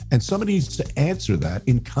And somebody needs to answer that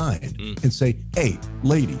in kind and say, hey,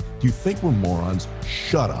 lady, do you think we're morons?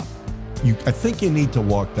 Shut up. I think you need to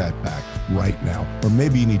walk that back right now, or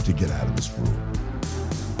maybe you need to get out of this room.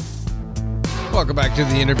 Welcome back to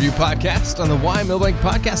the Interview Podcast on the Y Millbank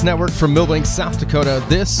Podcast Network from Millbank, South Dakota.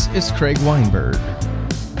 This is Craig Weinberg.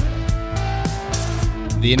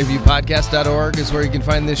 TheInterviewPodcast.org is where you can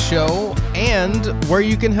find this show and where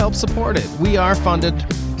you can help support it. We are funded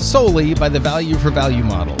solely by the value for value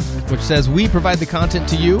model, which says we provide the content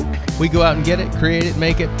to you. We go out and get it, create it,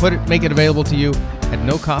 make it available to you at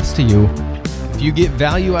no cost to you. If you get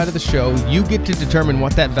value out of the show, you get to determine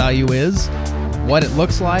what that value is, what it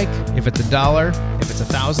looks like, if it's $1, if it's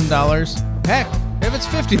 $1,000, heck, if it's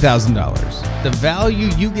 $50,000. The value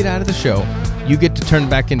you get out of the show, you get to turn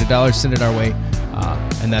back into dollars, send it our way,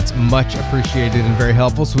 and that's much appreciated and very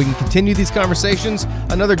helpful so we can continue these conversations.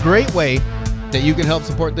 Another great way that you can help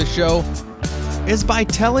support this show is by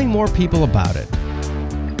telling more people about it.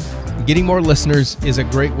 Getting more listeners is a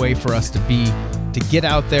great way for us to get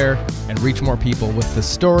out there and reach more people with the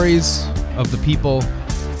stories of the people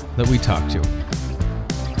that we talk to.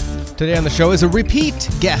 Today on the show is a repeat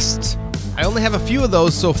guest. I only have a few of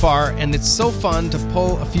those so far, and it's so fun to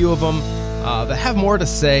pull a few of them that have more to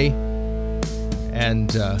say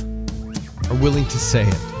and are willing to say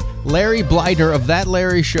it. Larry Bleidner of That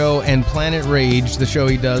Larry Show and Planet Rage, the show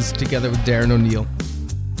he does together with Darren O'Neill,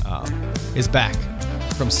 is back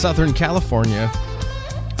from Southern California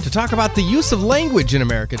to talk about the use of language in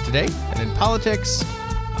America today and in politics.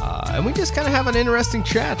 And we just kind of have an interesting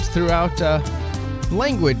chat throughout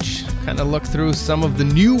language. Kind of look through some of the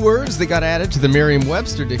new words that got added to the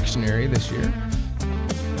Merriam-Webster dictionary this year.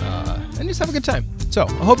 And just have a good time. So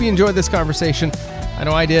I hope you enjoyed this conversation. I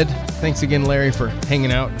know I did. Thanks again, Larry, for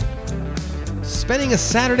hanging out. Spending a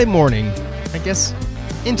Saturday morning, I guess,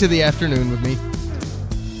 into the afternoon with me.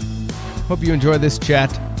 Hope you enjoy this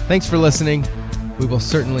chat. Thanks for listening. We will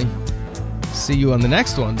certainly see you on the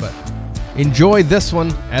next one, but enjoy this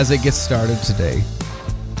one as it gets started today.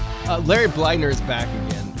 Larry Bleidner is back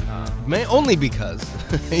again, only because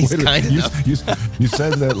he's kind enough. You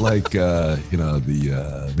said that like,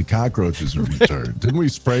 the cockroaches are returned. Didn't we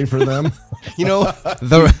spray for them?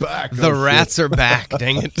 The rats are back.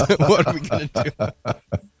 Dang it! What are we gonna do?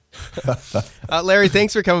 Larry,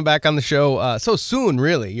 thanks for coming back on the show so soon.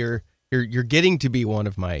 Really, you're getting to be one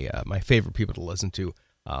of my favorite people to listen to.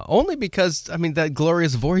 Only because that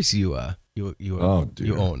glorious voice you own.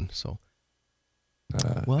 So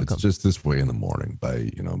welcome. It's just this way in the morning. By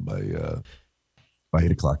 8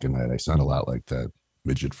 o'clock at night, I sound a lot like that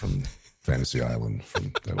midget from Fantasy Island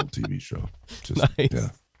from that old TV show. Just, nice.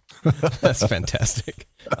 Yeah. That's fantastic.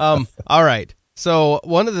 All right. So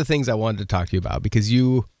one of the things I wanted to talk to you about, because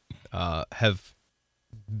you have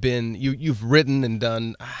been, you've written and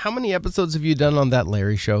done, how many episodes have you done on That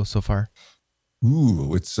Larry Show so far?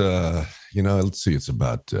 Ooh, it's, let's see, it's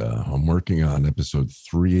about, I'm working on episode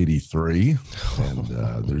 383, and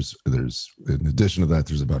there's, in addition to that,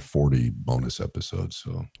 there's about 40 bonus episodes,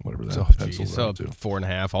 so whatever that pencils out to.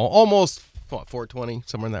 4.5, almost 420,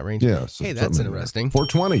 somewhere in that range. Yeah. So hey, that's interesting.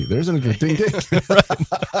 420, there's an interesting game.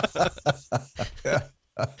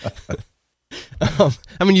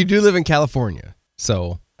 You do live in California,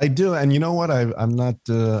 so. I do, and you know what? I'm not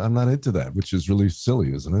into that, which is really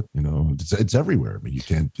silly, isn't it? It's everywhere. You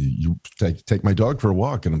can't. You take my dog for a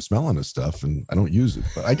walk, and I'm smelling this stuff, and I don't use it.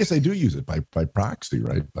 But I guess I do use it by proxy,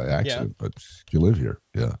 right? By accident. Yeah. But you live here,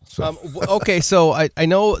 yeah. So. Okay, so I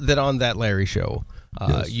know that on That Larry Show,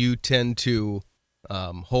 yes. You tend to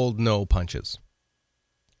hold no punches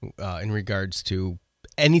in regards to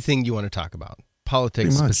anything you want to talk about,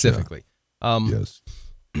 politics specifically. Yeah. Yes.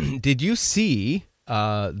 Did you see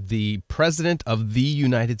the President of the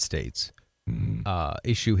United States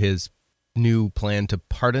issue his new plan to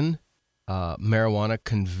pardon marijuana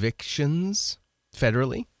convictions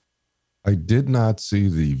federally? I did not see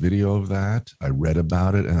the video of that. I read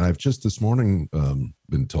about it, and I've just this morning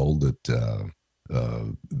been told that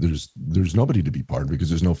there's nobody to be pardoned because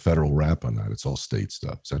there's no federal rap on that. It's all state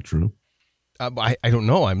stuff. Is that true? I don't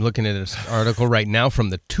know. I'm looking at this article right now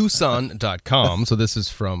from the Tucson.com. So this is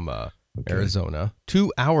from Arizona,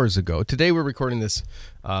 2 hours ago. Today we're recording this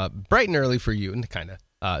bright and early for you, and kind of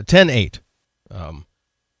 10/8,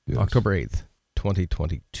 yes. October 8th,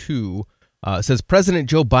 2022. It says President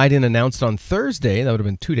Joe Biden announced on Thursday, that would have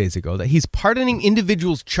been 2 days ago, that he's pardoning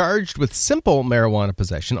individuals charged with simple marijuana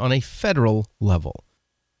possession on a federal level.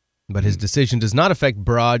 But his decision does not affect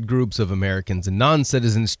broad groups of Americans and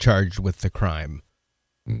non-citizens charged with the crime.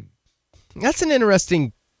 That's an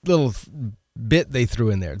interesting little bit they threw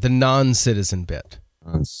in there, the non-citizen bit.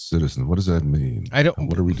 Citizen. What does that mean? I don't.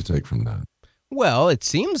 What are we to take from that? Well, it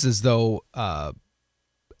seems as though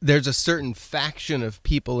there's a certain faction of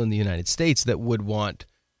people in the United States that would want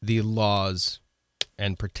the laws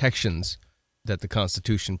and protections that the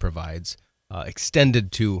Constitution provides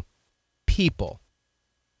extended to people.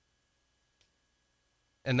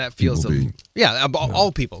 And that feels,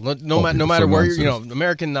 all people, no matter where you're,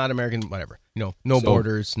 American, not American, whatever, no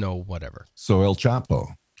borders, no whatever. So El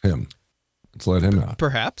Chapo, him. Let's let him out.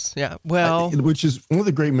 Perhaps, yeah. Well, which is one of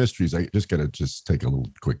the great mysteries. I just got to take a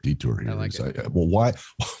little quick detour here. I like it. Why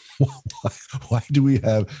do we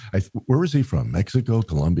have? Where was he from? Mexico,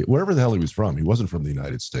 Colombia, wherever the hell he was from. He wasn't from the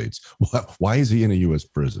United States. Why is he in a U.S.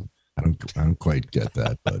 prison? I don't quite get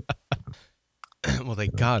that, but well, they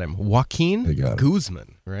got him. Joaquin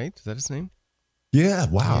Guzman, right? Is that his name? Yeah.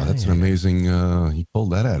 Wow, that's an amazing. He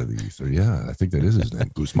pulled that out of the ether. Yeah, I think that is his name,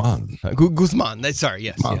 Guzman. Guzman. Sorry,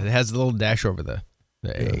 yes. Yeah, it has a little dash over the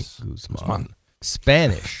yes. A. Guzman.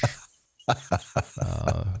 Spanish.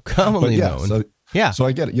 Commonly known. So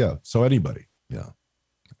I get it. Yeah. So anybody. Yeah.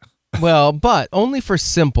 Well, but only for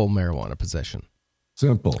simple marijuana possession.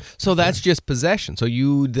 Simple. So that's just possession. So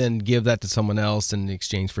you then give that to someone else in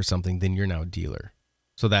exchange for something, then you're now a dealer.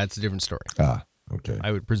 So that's a different story. Okay.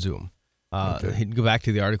 I would presume. Go back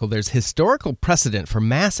to the article. There's historical precedent for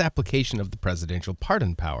mass application of the presidential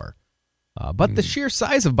pardon power. But the sheer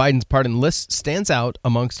size of Biden's pardon list stands out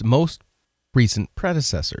amongst most recent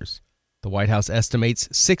predecessors. The White House estimates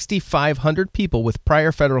 6,500 people with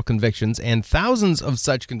prior federal convictions and thousands of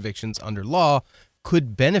such convictions under law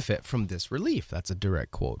could benefit from this relief. That's a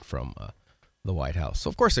direct quote from the White House.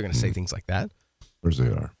 So, of course, they're going to say things like that. Of course they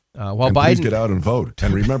are. While Biden, please get out and vote.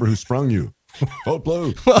 And remember who sprung you. Vote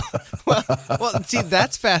blue. well, see,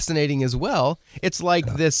 that's fascinating as well. It's like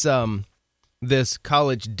this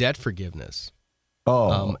college debt forgiveness.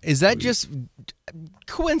 Is that just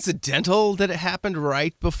coincidental that it happened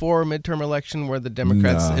right before a midterm election where the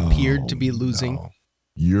Democrats appeared to be losing? No.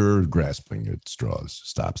 You're grasping at straws.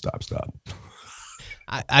 Stop.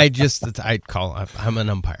 I'm an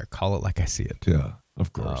umpire. Call it like I see it. Yeah,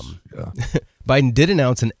 of course. Biden did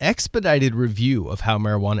announce an expedited review of how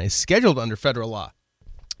marijuana is scheduled under federal law.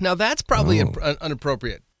 Now, that's probably an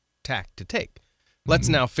appropriate tack to take. Let's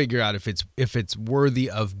now figure out if it's worthy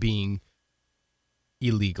of being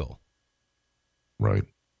illegal. Right.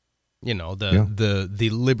 The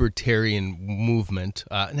libertarian movement.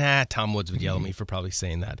 Tom Woods would yell at me for probably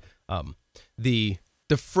saying that.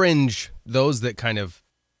 The fringe, those that kind of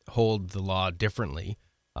hold the law differently,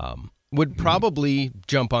 would probably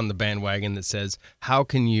jump on the bandwagon that says, how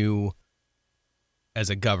can you, as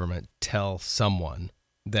a government, tell someone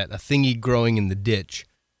that a thingy growing in the ditch,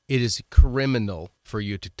 it is criminal for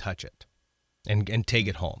you to touch it and take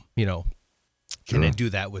it home? Can I do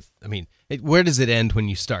that with, where does it end when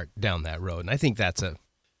you start down that road? And I think that's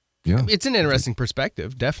it's an interesting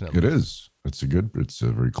perspective, definitely. It is. It's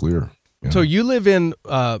very clear. Yeah. So you live in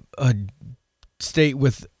a state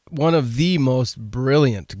with one of the most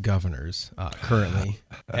brilliant governors currently.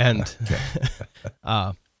 And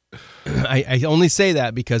I only say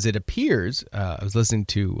that because it appears, I was listening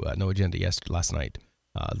to No Agenda last night,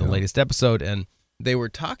 the latest episode, and they were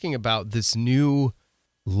talking about this new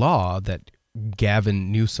law that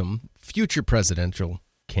Gavin Newsom, future presidential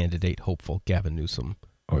candidate, hopeful Gavin Newsom.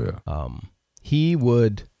 He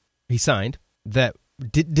signed that.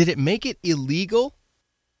 Did it make it illegal?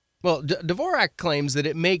 Well, Dvorak claims that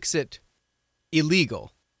it makes it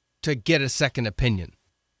illegal to get a second opinion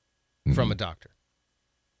from a doctor.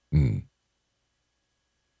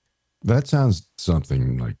 That sounds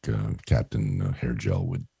something like Captain Hair Gel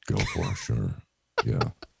would go for, sure. Yeah.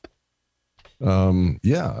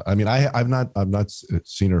 I've not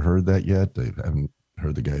seen or heard that yet. I haven't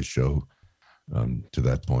heard the guy's show to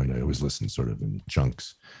that point. I always listen sort of in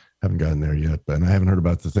chunks. Haven't gotten there yet, and I haven't heard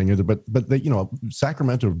about the thing either. But they,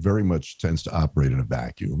 Sacramento very much tends to operate in a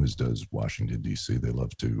vacuum, as does Washington D.C. They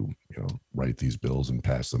love to, write these bills and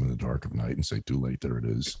pass them in the dark of night and say, "Too late, there it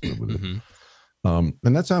is." Live with it.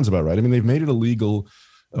 And that sounds about right. They've made it illegal,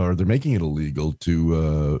 or they're making it illegal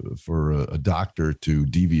for a doctor to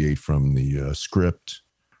deviate from the script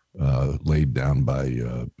laid down by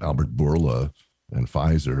Albert Bourla and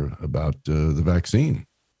Pfizer about the vaccine.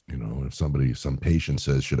 If some patient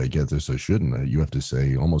says, "Should I get this or shouldn't?" You have to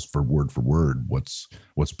say almost for word what's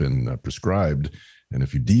been prescribed, and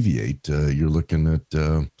if you deviate, you're looking at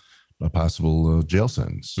a possible jail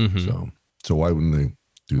sentence. So why wouldn't they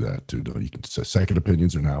do that too? You can say second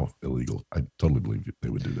opinions are now illegal. I totally believe they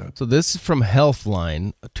would do that. So this is from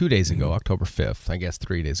Healthline 2 days ago, October 5th. I guess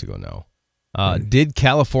 3 days ago now. Right. Did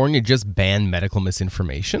California just ban medical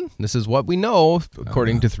misinformation? This is what we know,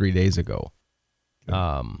 according to 3 days ago.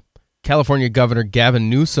 California Governor Gavin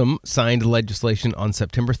Newsom signed legislation on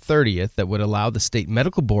September 30th that would allow the state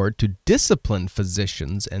medical board to discipline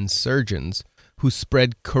physicians and surgeons who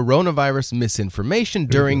spread coronavirus misinformation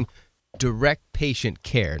during direct patient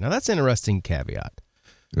care. Now, that's an interesting caveat.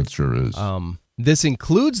 It sure is. This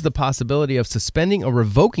includes the possibility of suspending or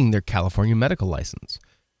revoking their California medical license.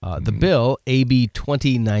 The bill, AB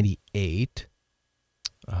 2098,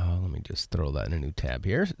 let me just throw that in a new tab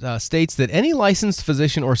here, states that any licensed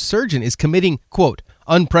physician or surgeon is committing, quote,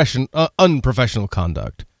 unprofessional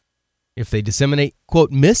conduct if they disseminate,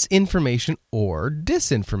 quote, misinformation or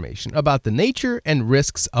disinformation about the nature and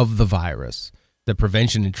risks of the virus, the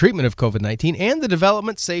prevention and treatment of COVID-19, and the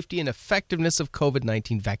development, safety, and effectiveness of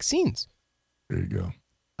COVID-19 vaccines. There you go.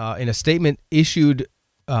 In a statement issued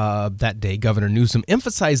that day, Governor Newsom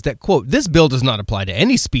emphasized that, quote, this bill does not apply to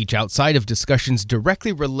any speech outside of discussions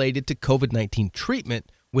directly related to COVID-19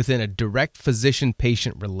 treatment within a direct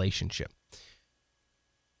physician-patient relationship.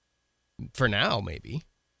 For now, maybe.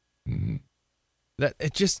 Mm-hmm. That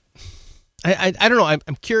it just, I don't know.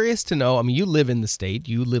 I'm curious to know. I mean, you live in the state.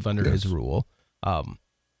 You live under his rule.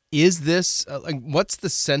 Is this what's the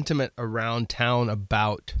sentiment around town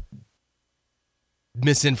about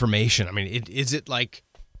misinformation? I mean, is it like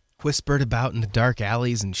whispered about in the dark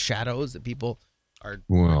alleys and shadows that people are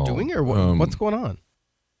doing, or what's going on?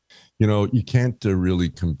 You know, you can't really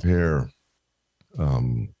compare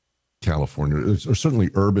California, or certainly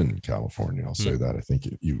urban California. I'll say that. I think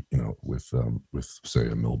you know with say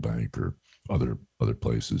a Millbank or other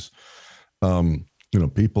places. You know,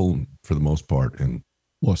 people for the most part in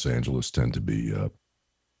Los Angeles tend to be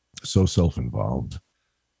so self-involved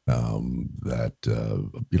that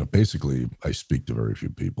you know, basically I speak to very few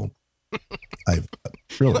people. I've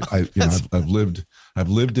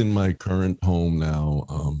lived in my current home now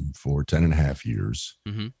for 10 and a half years,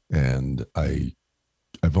 and I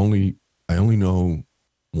only know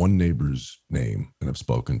one neighbor's name, and I've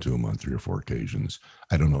spoken to him on 3 or 4 occasions.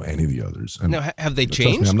 I don't know any of the others. And, now, have they trust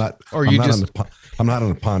me, changed? I'm not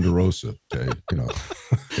on a Ponderosa. Okay, you know,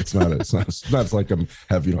 it's not like I'm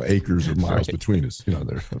have, you know, acres or miles between us. You know,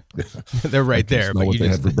 they're right there. Know but what you they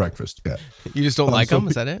just had for breakfast. Yeah, you just don't like them.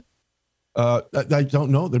 Is that it? I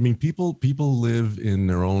don't know. I mean, people live in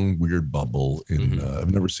their own weird bubble.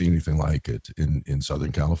 I've never seen anything like it in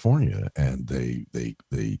Southern California, and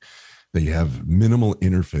they have minimal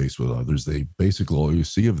interface with others. They basically, all you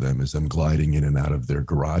see of them is them gliding in and out of their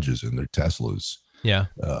garages in their Teslas. Yeah,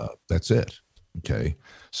 that's it. Okay,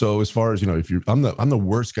 so as far as, you know, I'm the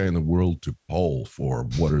worst guy in the world to poll for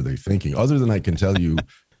what are they thinking. Other than I can tell you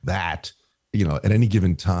that, you know, at any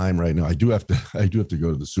given time right now, I do have to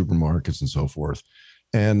go to the supermarkets and so forth,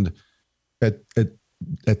 and at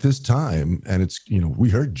this time, and it's, you know, we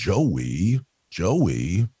heard Joey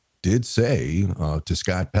did say to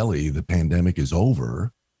Scott Pelley, the pandemic is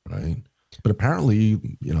over, right? But apparently,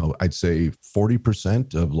 you know, I'd say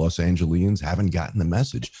 40% of Los Angeles haven't gotten the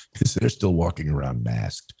message because they're still walking around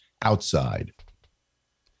masked outside.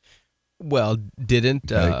 Well, didn't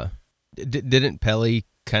Pelley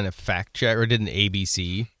kind of fact check, or didn't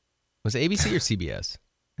ABC? Was it ABC or CBS?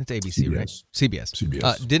 It's ABC, CBS. right?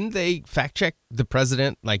 CBS. Didn't they fact check the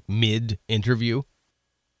president like mid interview?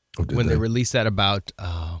 When they released that about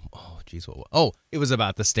it was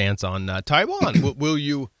about the stance on Taiwan.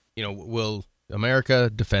 Will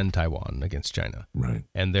America defend Taiwan against China? Right.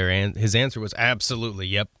 And his answer was absolutely,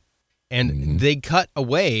 yep. And they cut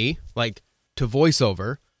away like to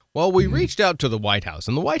voiceover. Well, we reached out to the White House,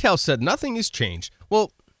 and the White House said nothing has changed.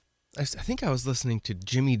 Well, I think I was listening to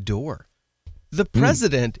Jimmy Dore. The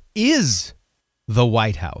president is the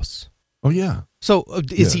White House. Oh, yeah. So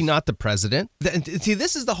is he not the president? See,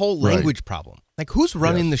 this is the whole language problem. Like, who's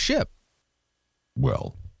running the ship?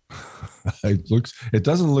 Well, it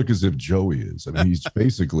doesn't look as if Joey is. I mean, he's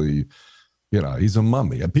basically, you know, he's a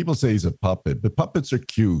mummy. And people say he's a puppet, but puppets are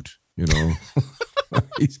cute, you know.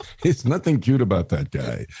 It's nothing cute about that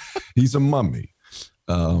guy. He's a mummy.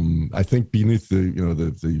 I think beneath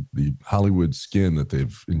the Hollywood skin that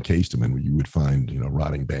they've encased him in, you would find, you know,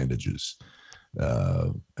 rotting bandages.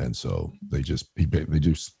 And so they just, you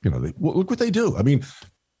know, look what they do. I mean,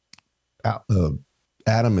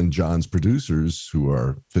 Adam and John's producers, who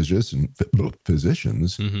are physicians,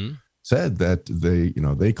 said that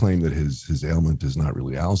they claim that his ailment is not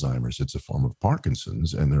really Alzheimer's. It's a form of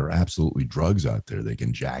Parkinson's, and there are absolutely drugs out there they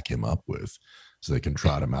can jack him up with, so they can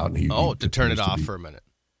trot him out. And to turn it off for a minute.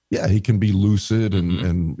 Yeah, he can be lucid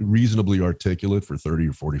and reasonably articulate for 30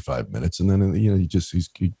 or 45 minutes, and then, you know,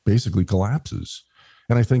 he basically collapses.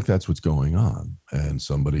 And I think that's what's going on. And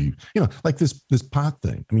somebody, like this pot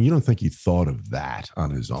thing. I mean, you don't think he thought of that on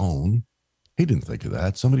his own. He didn't think of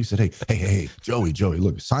that. Somebody said, hey, Joey,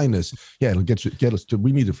 look, sign this. Yeah, it'll get us to,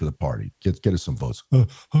 we need it for the party. Get us some votes.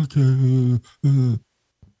 Okay.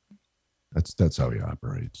 That's how he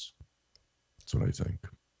operates. That's what I think.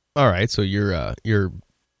 All right. So your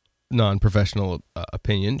non-professional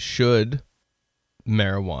opinion, should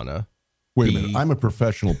marijuana Wait a minute. I'm a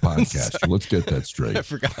professional podcaster. Let's get that straight. I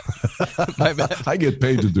forgot. My bad. I get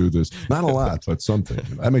paid to do this. Not a lot, but something.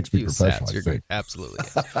 That makes me professional, I think. Great. Absolutely.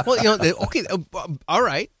 Well, okay. All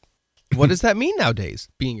right. What does that mean nowadays,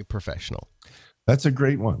 being a professional? That's a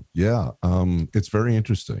great one. Yeah. It's very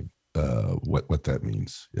interesting what that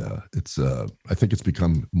means. Yeah. It's I think it's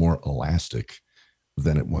become more elastic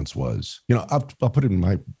than it once was. I'll put it in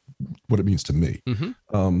what it means to me.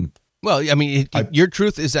 Mm-hmm. Well, I mean, your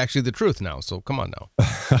truth is actually the truth now. So come on now.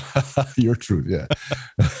 Your truth, yeah.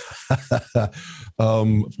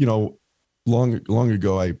 Long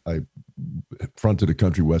ago, I fronted a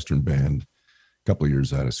country western band a couple of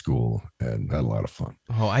years out of school and had a lot of fun.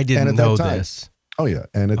 Oh, I didn't know this. Oh yeah,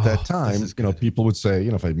 and at that time, people would say,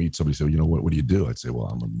 if I meet somebody, say, what do you do? I'd say, well,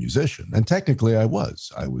 I'm a musician, and technically, I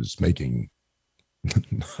was making.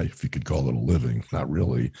 If you could call it a living, not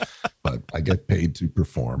really, but I get paid to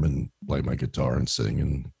perform and play my guitar and sing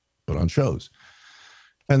and put on shows.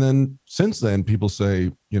 And then since then, people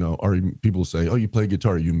say, oh, you play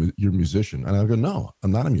guitar, you're a musician. And I go, no,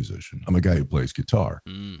 I'm not a musician. I'm a guy who plays guitar.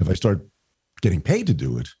 If I start getting paid to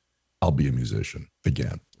do it, I'll be a musician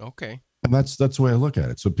again. Okay. And that's the way I look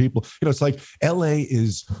at it. So people, it's like LA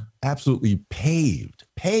is absolutely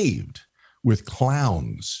paved with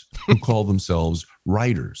clowns who call themselves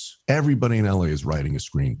writers. Everybody in LA is writing a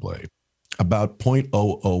screenplay. About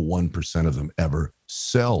 0.001% of them ever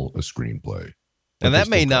sell a screenplay. And that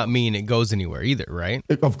may not mean it goes anywhere either, right?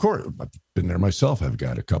 Of course. I've been there myself. I've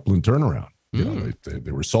got a couple in turnaround.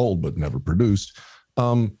 They were sold but never produced.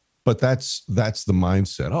 But that's the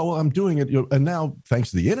mindset. Oh, well, I'm doing it. And now, thanks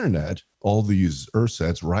to the internet, all these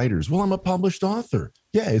ersatz writers, well, I'm a published author.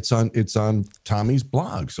 Yeah, it's on Tommy's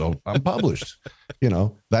blog, so I'm published.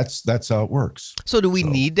 That's how it works. So do we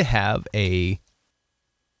need to have a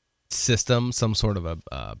system, some sort of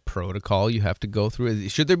a protocol you have to go through?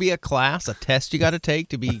 Should there be a class, a test you got to take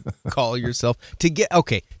to call yourself to get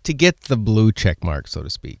the blue check mark, so to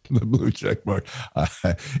speak? The blue check mark.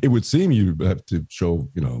 It would seem you have to show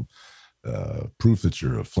proof that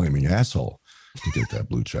you're a flaming asshole to get that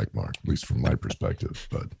blue check mark, at least from my perspective.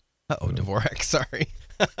 But Dvorak, sorry.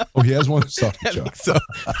 Oh, he has one. Sorry, Joe. So,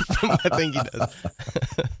 I think he does.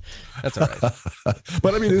 That's all right.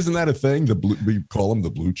 But I mean, isn't that a thing? We call them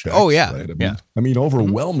the blue checks. Oh yeah, right? I mean,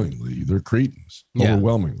 overwhelmingly, they're cretins. Yeah.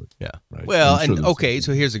 Overwhelmingly. Yeah. Right? Well,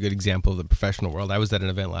 so here's a good example of the professional world. I was at an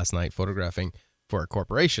event last night photographing for a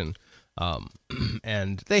corporation.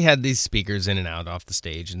 And they had these speakers in and out off the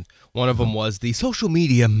stage, and one of them was the social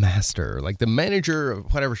media master, like the manager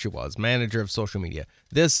of whatever she was, manager of social media.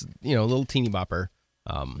 This, little teeny bopper,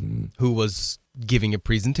 who was giving a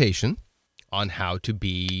presentation on how to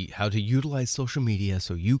utilize social media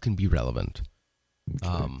so you can be relevant.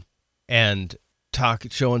 Okay. And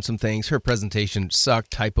showing some things. Her presentation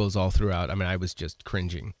sucked, typos all throughout. I mean, I was just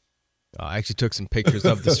cringing. I actually took some pictures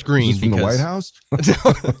of the screen. From the White House?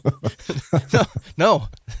 No,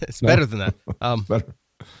 it's better than that. Better.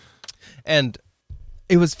 And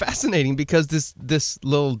it was fascinating because this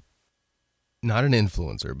little, not an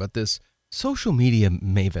influencer, but this social media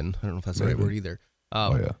maven, I don't know if that's the right word either.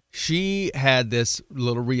 She had this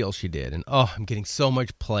little reel she did, and I'm getting so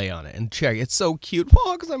much play on it. And check, it's so cute.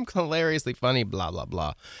 Because I'm hilariously funny, blah, blah,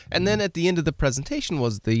 blah. And then at the end of the presentation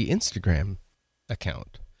was the Instagram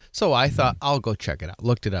account. So I thought, I'll go check it out.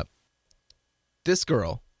 Looked it up. This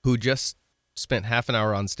girl, who just spent half an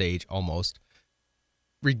hour on stage almost,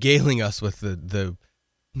 regaling us with the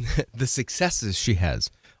successes she has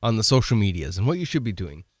on the social medias and what you should be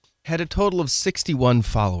doing, had a total of 61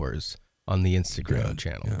 followers on the Instagram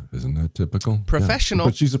channel. Yeah, isn't that typical? Professional.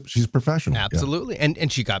 Yeah. But she's professional. Absolutely. Yeah.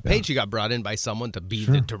 And she got paid. Yeah. She got brought in by someone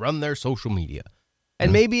to run their social media.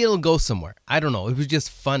 And maybe it'll go somewhere. I don't know. It was just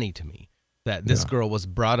funny to me that this girl was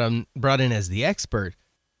brought in as the expert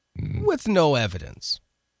with no evidence.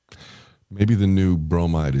 Maybe the new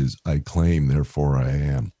bromide is I claim, therefore I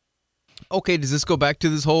am. Okay, does this go back to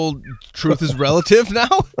this whole truth is relative now?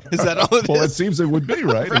 Is that all it is? Well, it seems it would be,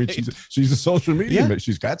 right? I mean, she's a social media. Yeah.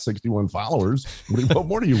 She's got 61 followers. What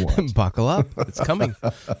more do you want? Buckle up. It's coming.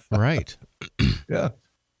 Right. Yeah.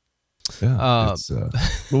 Yeah.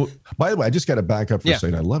 Well, by the way, I just got to back up for a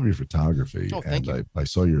second. I love your photography, thank you. I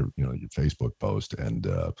saw your Facebook post, and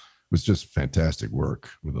was just fantastic work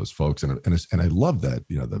with those folks, and I love that,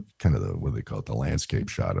 the kind of the, what do they call it, the landscape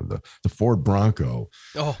shot of the Ford Bronco.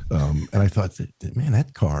 Oh, and I thought, man,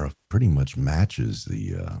 that car pretty much matches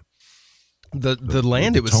the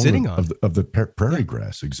land it was sitting on of the prairie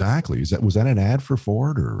grass. Exactly. Was that an ad for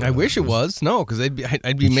Ford, or I wish it was. No, because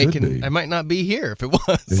I'd be making. I might not be here if it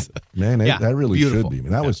was. That really beautiful. should be.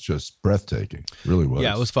 That was just breathtaking. It really was.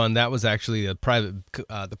 Yeah, it was fun. That was actually the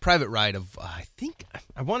private ride of, I think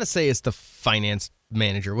I want to say it's the finance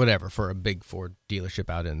manager, whatever, for a big Ford dealership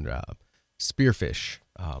out in Spearfish.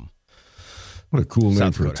 What a cool name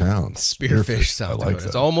South for Dakota. a town. Spearfish, South Dakota. Like,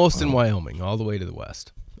 it's almost in Wyoming, all the way to the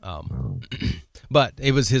west. But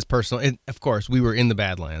it was his personal, and of course we were in the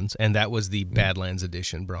Badlands, and that was the Badlands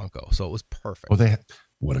edition Bronco, so it was perfect.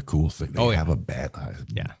 What a cool thing. They have a bad.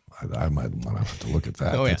 I might want to have to look at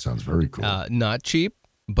that. That sounds very cool. Not cheap,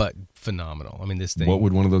 but phenomenal. I mean, this thing. What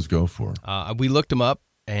would one of those go for? We looked them up,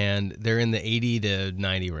 and they're in the 80 to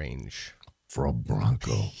 90 range. For a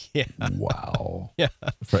Bronco. Yeah. Wow. Yeah.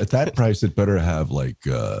 At that price, it better have like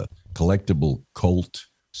collectible Colt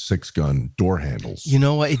 6-gun door handles. You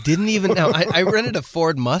know what? It didn't even. Now, I rented a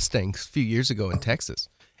Ford Mustang a few years ago in Texas,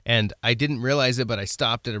 and I didn't realize it, but I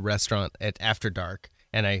stopped at a restaurant after dark,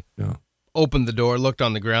 and I opened the door, looked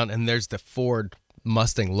on the ground, and there's the Ford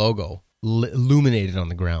Mustang logo illuminated on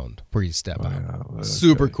the ground where you step out.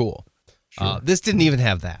 Super cool. Sure. This didn't even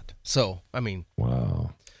have that. So, I mean.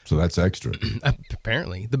 Wow. So that's extra.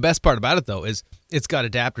 Apparently. The best part about it, though, is it's got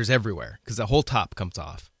adapters everywhere because the whole top comes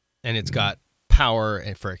off, and it's got power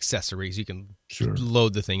for accessories. You can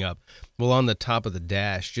load the thing up. Well, on the top of the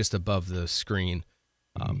dash, just above the screen,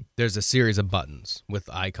 there's a series of buttons with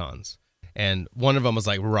icons. And one of them was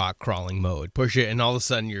like rock crawling mode. Push it, and all of a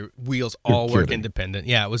sudden your wheels work independent.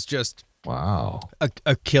 Yeah, it was just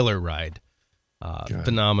a killer ride.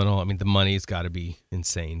 Phenomenal. I mean, the money's got to be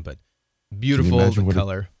insane, but beautiful, the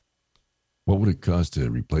color. What would it cost to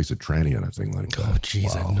replace a tranny on a thing like that? Oh,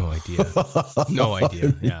 geez, I have no idea. No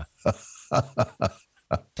idea, yeah.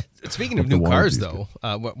 Speaking of new cars, though,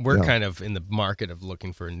 we're kind of in the market of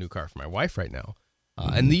looking for a new car for my wife right now.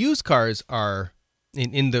 And the used cars are,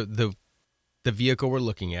 in the vehicle we're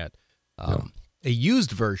looking at, a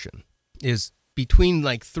used version is between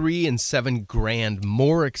like $3,000 and $7,000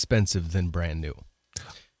 more expensive than brand new.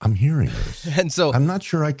 I'm hearing this. And so I'm not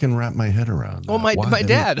sure I can wrap my head around that. Oh, my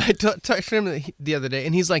dad, I talked to him the other day,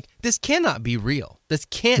 and he's like, this cannot be real. This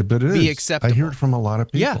can't be acceptable. I hear it from a lot of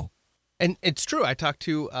people. Yeah. And it's true. I talked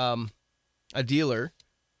to a dealer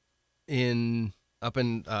up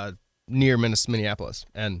in near Minneapolis,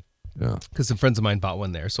 and because some friends of mine bought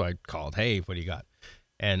one there, so I called, hey, what do you got?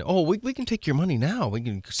 And we can take your money now. We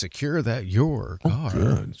can secure your car.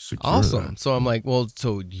 Good. Awesome. That. So I'm like, well,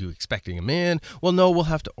 so you expecting them in? Well, no, we'll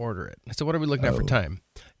have to order it. I said, what are we looking at for time?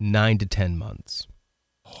 9 to 10 months.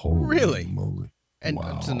 Holy moly. And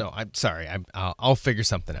so no, I'm sorry. I'll figure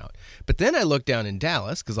something out. But then I looked down in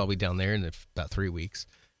Dallas because I'll be down there in about 3 weeks,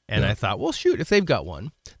 and I thought, well, shoot, if they've got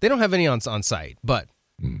one, they don't have any on site, but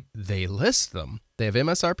they list them. They have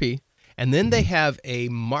MSRP, and then they have a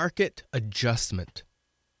market adjustment.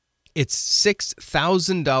 It's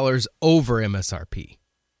 $6,000 over MSRP.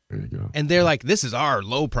 There you go. And they're like, this is our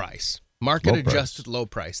low price, market adjusted low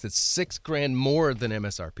price. That's $6,000 more than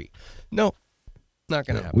MSRP. No, not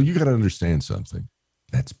going to happen. Well, you got to understand something.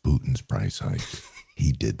 That's Putin's price hike.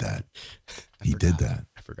 He did that. Did that.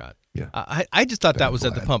 I forgot. Yeah. I just thought that was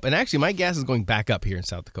at the pump. And actually, my gas is going back up here in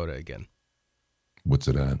South Dakota again. What's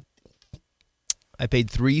it at? I paid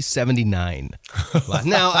 $3.79.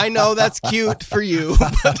 Now I know that's cute for you.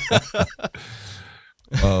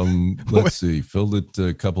 Let's see. Filled it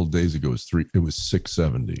a couple of days ago. It was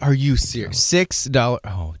 $6.70. Are you serious? $6?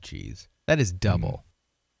 Oh, geez, that is double.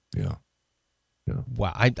 Yeah.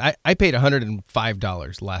 Wow. I paid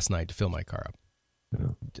 $105 last night to fill my car up. Yeah.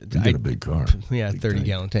 You get a big car. Yeah,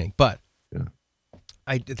 30-gallon tank. But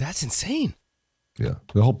that's insane. Yeah,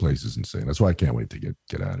 the whole place is insane. That's why I can't wait to get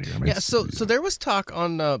out of here. I mean, so there was talk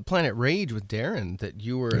on Planet Rage with Darren that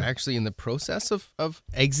you were actually in the process of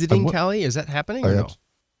exiting Cali. Is that happening or no?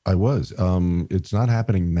 I was. It's not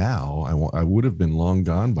happening now. I would have been long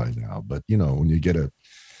gone by now. But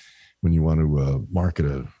when you want to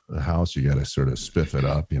market a house, you got to sort of spiff it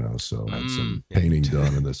up. So had some painting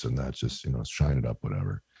done and this and that. Just shine it up,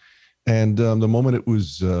 whatever. And the moment it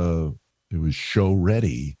was show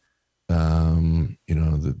ready.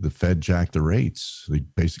 The Fed jacked the rates. They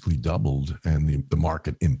basically doubled, and the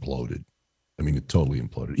market imploded. I mean, it totally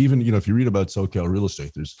imploded. Even, if you read about SoCal real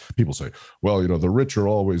estate, there's people say, well, the rich are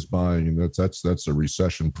always buying, and that's a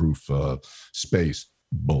recession-proof space.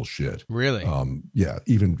 Bullshit. Really? Yeah.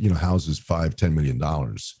 Even, houses $5-10 million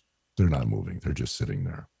They're not moving. They're just sitting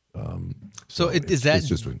there. So it's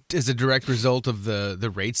just is a direct result of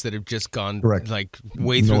the rates that have just gone correct. like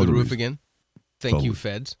way through the roof reason. again? Thank you,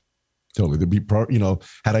 Feds. Totally.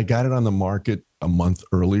 Had I got it on the market a month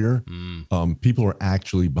earlier, people are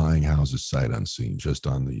actually buying houses sight unseen just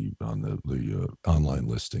on the online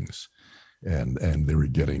listings, and they were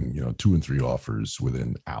getting 2 and 3 offers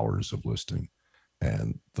within hours of listing,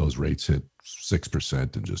 and those rates hit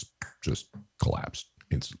 6% and just collapsed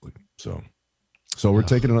instantly. So we're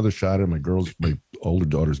taking another shot at it. My older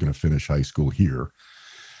daughter's going to finish high school here.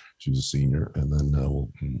 She's a senior, and then we'll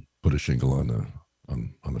put a shingle on the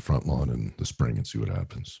front lawn in the spring and see what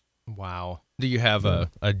happens. Wow. Do you have a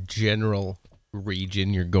general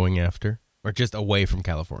region you're going after, or just away from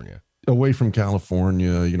California? Away from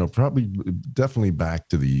California, probably definitely back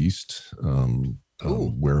to the east.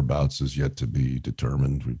 Whereabouts is yet to be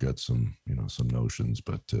determined. We've got some notions,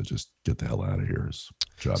 but just get the hell out of here is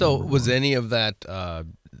job. So was any of that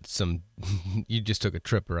you just took a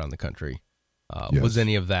trip around the country? Yes. Was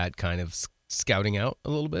any of that kind of scouting out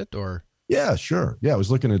a little bit, or? Yeah, sure. Yeah, I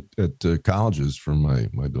was looking at colleges for my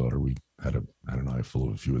daughter. We had an eye full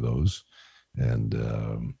of a few of those, and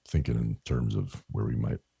thinking in terms of where we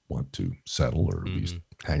might want to settle or at least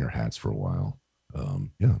hang our hats for a while.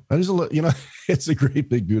 That is it's a great,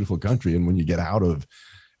 big, beautiful country. And when you get out of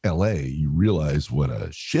LA, you realize what a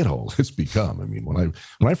shithole it's become. I mean, when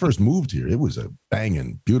I first moved here, it was a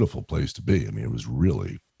banging, beautiful place to be. I mean, it was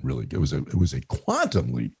really, really good. It was a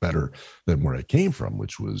quantum leap better than where I came from,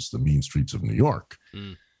 which was the mean streets of New York.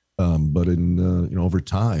 But in over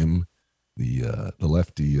time, the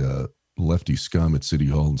lefty scum at City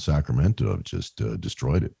Hall in Sacramento have just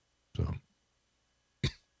destroyed it. So,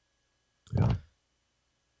 yeah.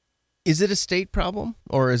 Is it a state problem,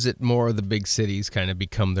 or is it more the big cities kind of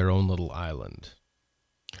become their own little island?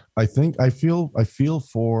 I feel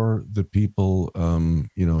for the people,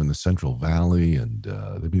 in the Central Valley, and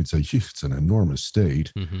it's an enormous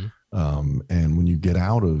state. And when you get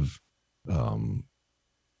out of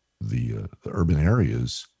the urban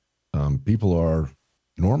areas, people are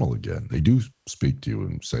normal again. They do speak to you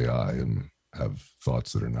and say "I" and have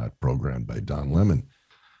thoughts that are not programmed by Don Lemon.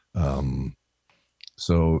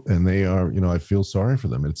 And they are, I feel sorry for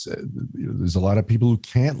them. It's there's a lot of people who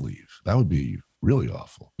can't leave. That would be really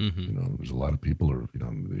awful. There's a lot of people who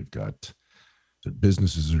they've got their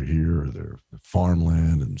businesses are here, or their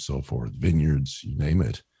farmland and so forth, vineyards, you name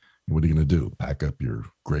it. What are you going to do? Pack up your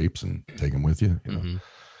grapes and take them with you?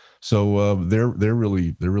 So they're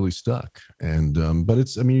really stuck. And but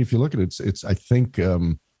it's, if you look at it, it's I think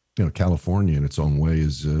California in its own way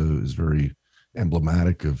is very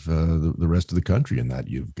emblematic of the rest of the country, in that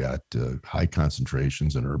you've got high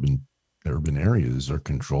concentrations in urban areas are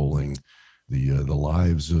controlling the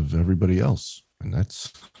lives of everybody else, and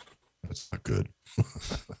that's not good.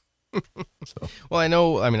 Well,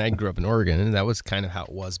 I grew up in Oregon, and that was kind of how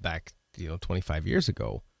it was back 25 years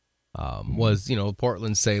ago. Was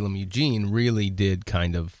Portland, Salem, Eugene really did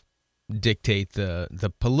kind of dictate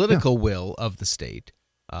the political will of the state.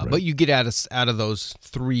 Right. But you get out of those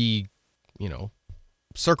three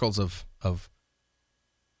circles of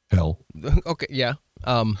hell. Okay, yeah.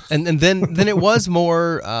 And then it was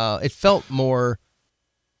more. It felt more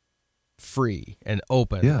free and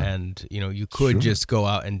open, and you could just go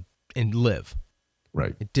out and live.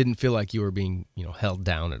 Right. It didn't feel like you were being held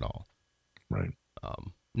down at all. Right.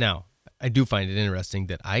 Now I do find it interesting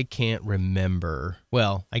that I can't remember.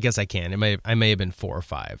 Well, I guess I can. I may have been 4 or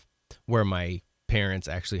 5, where my parents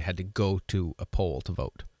actually had to go to a poll to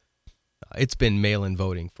vote. It's been mail-in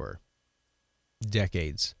voting for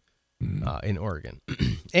decades in Oregon.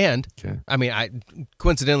 And,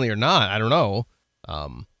 coincidentally or not, I don't know,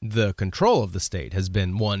 the control of the state has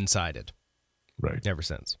been one-sided. Right. Ever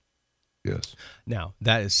since. Yes. Now,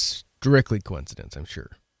 that is strictly coincidence, I'm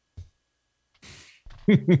sure.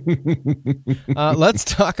 Let's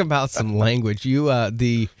talk about some language.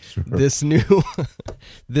 This new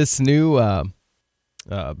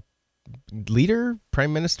leader,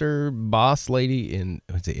 prime minister, boss lady in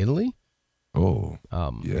Italy. Oh,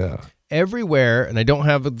 yeah. Everywhere, and I don't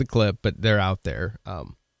have the clip, but they're out there.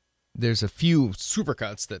 There's a few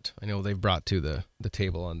supercuts that I know they've brought to the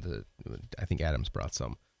table I think Adam's brought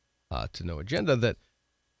some to No Agenda, that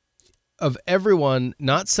of everyone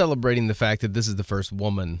not celebrating the fact that this is the first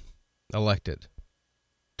woman elected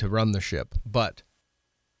to run the ship, but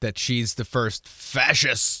that she's the first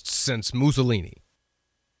fascist since Mussolini.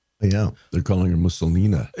 Yeah, they're calling her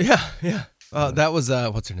Mussolina. Yeah. That was,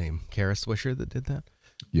 what's her name? Kara Swisher that did that?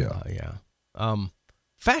 Yeah.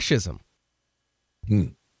 Fascism.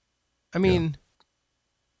 I mean,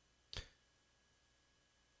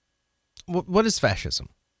 what is fascism?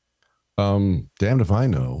 Damned if I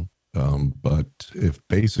know. But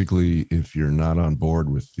if you're not on board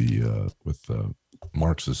with the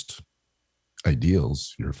Marxist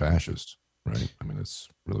ideals, you're a fascist, right? I mean, that's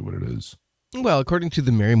really what it is. Well, according to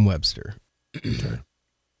the Merriam-Webster, Okay.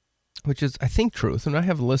 which is, I think, truth, and I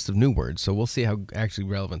have a list of new words, so we'll see how actually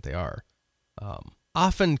relevant they are.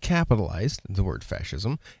 Often capitalized, the word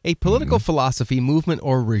fascism, a political philosophy, movement,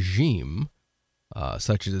 or regime,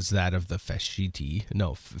 such as that of the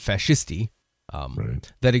fascisti,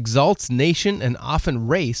 Right. that exalts nation and often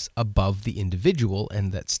race above the individual,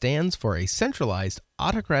 and that stands for a centralized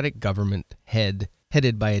autocratic government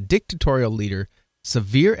headed by a dictatorial leader,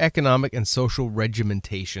 severe economic and social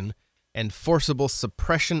regimentation, and forcible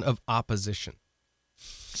suppression of opposition.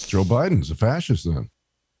 Joe Biden's a fascist then.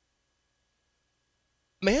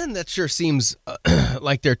 Man, that sure seems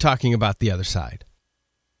like they're talking about the other side.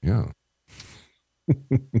 Yeah.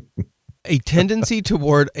 A tendency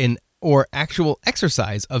toward an or actual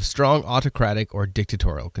exercise of strong autocratic or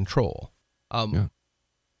dictatorial control. Yeah.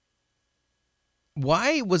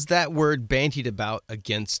 Why was that word bandied about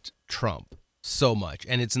against Trump so much,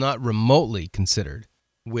 and it's not remotely considered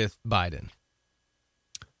with Biden?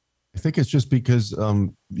 I think it's just because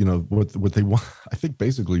what they want. I think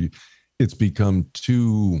basically it's become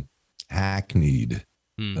too hackneyed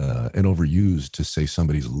and overused to say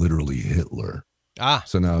somebody's literally Hitler.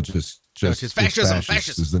 So now just fascism.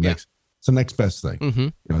 Fascist is the next. It's the next best thing.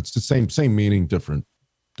 Mm-hmm. It's the same meaning, different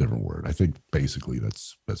word. I think basically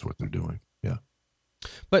that's what they're doing. Yeah.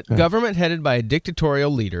 But government headed by a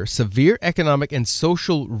dictatorial leader, severe economic and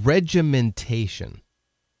social regimentation.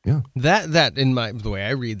 Yeah. That in the way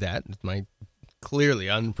I read that, my clearly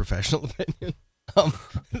unprofessional opinion,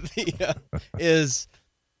 is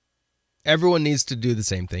everyone needs to do the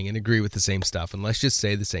same thing and agree with the same stuff, and let's just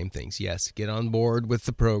say the same things. Yes, get on board with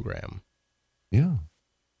the program. Yeah.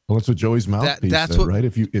 Well, that's what Joey's mouthpiece said, right?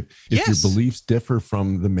 If your beliefs differ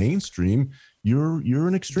from the mainstream, you're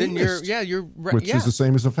an extremist. Then you're right. Which is the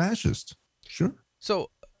same as a fascist. Sure. So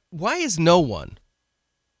why is no one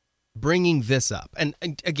bringing this up? And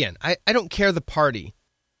again, I don't care the party.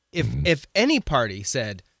 If any party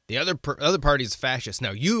said the other party is fascist,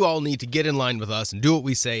 now you all need to get in line with us and do what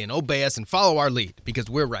we say and obey us and follow our lead because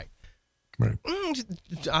we're right. Right.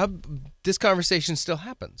 This conversation still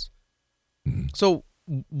happens. Mm-hmm. So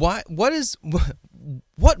what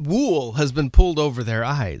wool has been pulled over their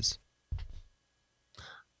eyes?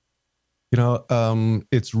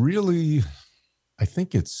 It's really, I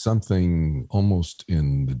think it's something almost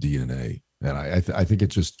in the DNA. And I think it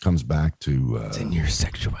just comes back to it's in your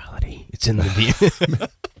sexuality. It's in the DNA.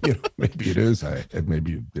 Maybe it is.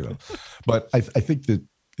 But I think that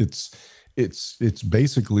it's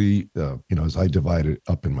basically as I divide it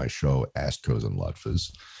up in my show, Astkos and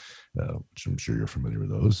Lutvas, which I'm sure you're familiar with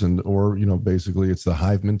those, basically it's the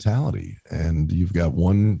hive mentality, and you've got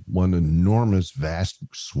one enormous vast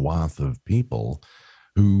swath of people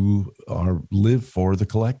who live for the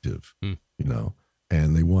collective,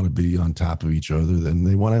 and they want to be on top of each other. Then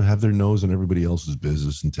they want to have their nose in everybody else's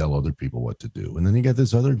business and tell other people what to do. And then you got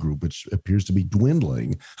this other group, which appears to be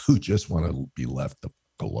dwindling, who just want to be left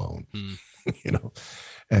alone,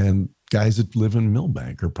 and guys that live in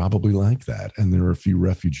Millbank are probably like that. And there are a few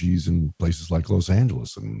refugees in places like Los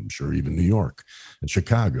Angeles, and I'm sure even New York and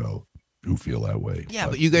Chicago who feel that way. Yeah,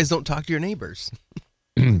 but you guys don't talk to your neighbors.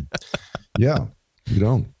 Yeah. You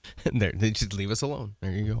don't. They just leave us alone.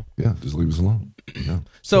 There you go. Yeah, just leave us alone. Yeah.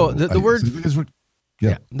 So the word,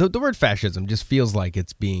 the word fascism just feels like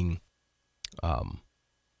it's being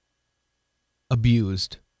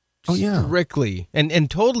abused. Oh yeah, strictly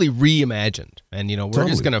and totally reimagined. And we're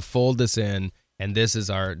just going to fold this in, and this is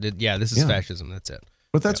fascism. That's it.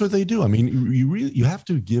 But that's what they do. I mean, you have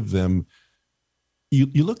to give them.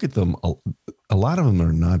 You look at them. A lot of them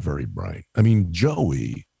are not very bright. I mean,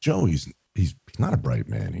 Joey's. He's not a bright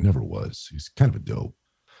man. He never was. He's kind of a dope.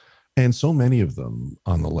 And so many of them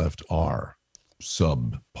on the left are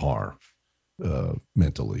subpar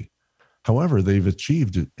mentally. However, they've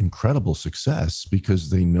achieved incredible success because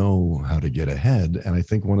they know how to get ahead. And I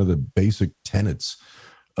think one of the basic tenets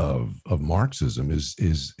of Marxism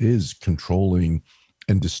is controlling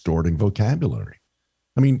and distorting vocabulary.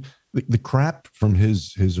 I mean, the crap from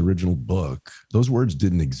his original book, those words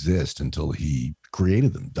didn't exist until he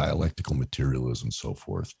created them, dialectical materialism and so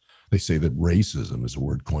forth. They say that racism is a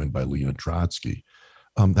word coined by Leon Trotsky.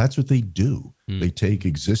 That's what they do. They take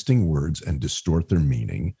existing words and distort their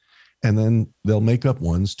meaning, and then they'll make up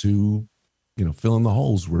ones to, fill in the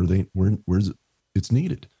holes where it's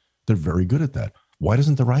needed. They're very good at that. Why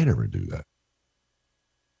doesn't the right ever do that?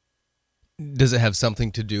 Does it have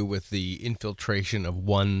something to do with the infiltration of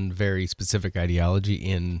one very specific ideology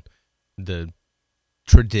in the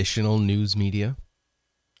traditional news media?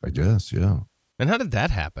 I guess, yeah. And how did that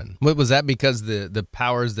happen? Was that because the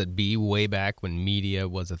powers that be way back when media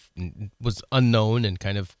was unknown and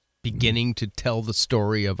kind of beginning to tell the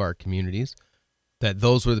story of our communities, that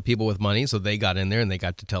those were the people with money, so they got in there and they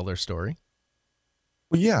got to tell their story?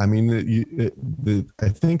 Well, yeah, I mean, I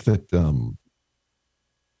think that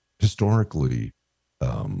historically,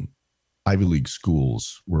 Ivy League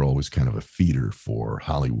schools were always kind of a feeder for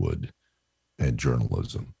Hollywood and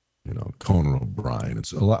journalism. You know, Conan O'Brien.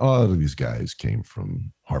 It's a lot of these guys came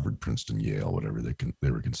from Harvard, Princeton, Yale, whatever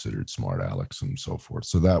they were considered smart Alex and so forth.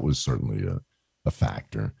 So that was certainly a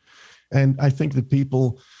factor. And I think that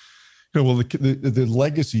people, well, the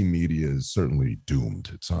legacy media is certainly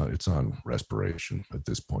doomed. It's on respiration at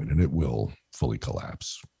this point, and it will fully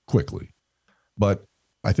collapse quickly. But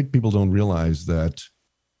I think people don't realize that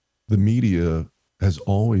the media has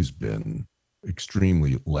always been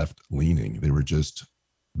extremely left-leaning. They were just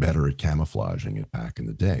better at camouflaging it back in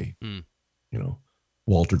the day. You know,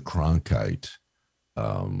 Walter Cronkite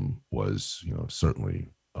was, certainly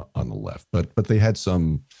on the left, but they had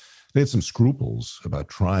some scruples about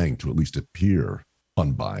trying to at least appear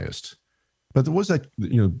unbiased. But there was that,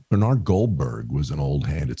 Bernard Goldberg was an old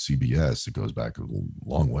hand at CBS. It goes back a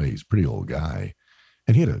long way. He's a pretty old guy.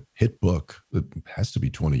 And he had a hit book that has to be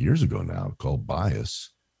 20 years ago now called Bias,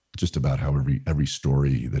 just about how every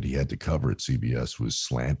story that he had to cover at CBS was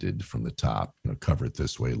slanted from the top, cover it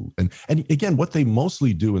this way. And again, what they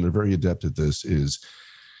mostly do, and they're very adept at this, is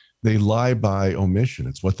they lie by omission.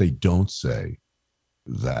 It's what they don't say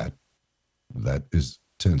that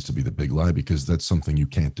tends to be the big lie, because that's something you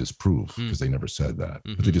can't disprove because they never said that.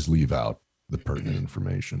 But they just leave out the pertinent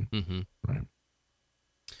information. Right.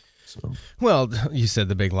 So, well, you said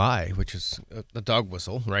the big lie, which is a dog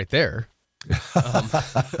whistle right there.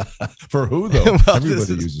 For who, though? Well,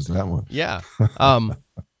 everybody uses that one. Yeah.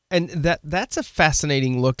 And that's a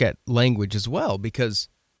fascinating look at language as well, because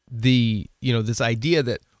this idea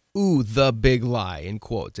that, the big lie, in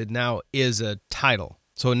quotes, it now is a title.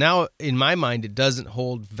 So now in my mind, it doesn't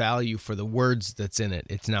hold value for the words that's in it.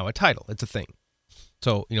 It's now a title. It's a thing.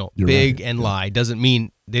 So, You're big right. and lie doesn't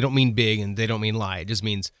mean, they don't mean big and they don't mean lie. It just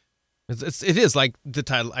means, it is like the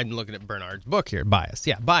title. I'm looking at Bernard's book here, Bias.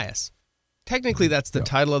 Yeah, Bias. Technically, that's the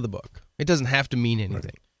title of the book. It doesn't have to mean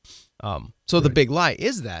anything. So the big lie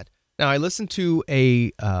is that. Now, I listened to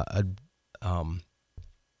a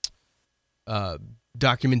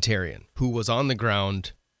documentarian who was on the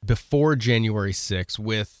ground before January 6th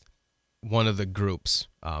with one of the groups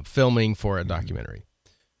filming for a documentary.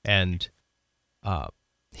 And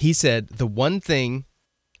he said the one thing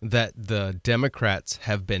that the Democrats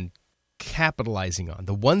have been capitalizing on,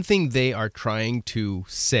 the one thing they are trying to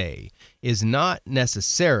say, is not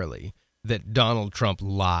necessarily that Donald Trump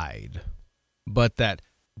lied, but that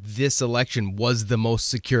this election was the most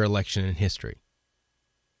secure election in history.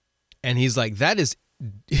 And he's like, that is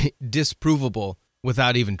disprovable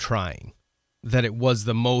without even trying, that it was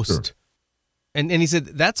the most. Sure. And he said,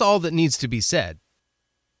 that's all that needs to be said,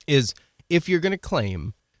 is if you're going to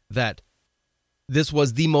claim that this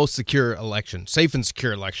was the most secure election, safe and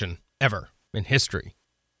secure election ever in history.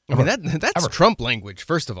 I mean, that's ever. Trump language,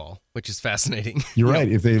 first of all, which is fascinating. You're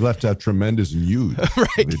right. If they left out tremendous and huge,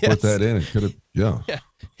 right, they put that in, it could have, yeah.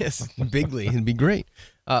 Yes, bigly, it'd be great.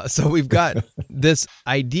 So we've got this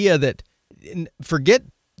idea that, forget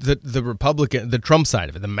the Republican, the Trump side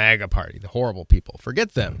of it, the MAGA party, the horrible people,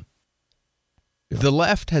 forget them. Yeah. The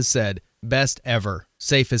left has said best ever,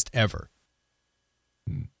 safest ever.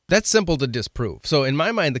 That's simple to disprove. So in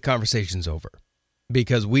my mind, the conversation's over,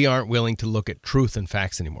 because we aren't willing to look at truth and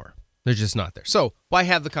facts anymore. They're just not there. So why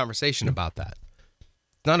have the conversation about that?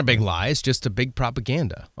 It's not a big lie. It's just a big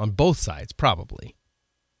propaganda on both sides, probably.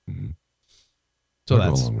 So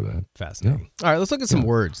that's fascinating. Yeah. All right, let's look at some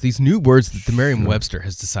words. These new words that the Merriam-Webster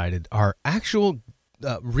has decided are actual,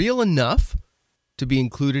 real enough to be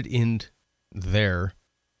included in their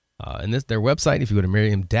website. If you go to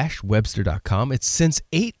merriam-webster.com, it's since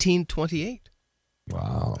 1828.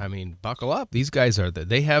 Wow. I mean, buckle up. These guys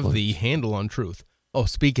they have the handle on truth. Oh,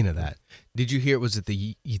 speaking of that, did you hear, was it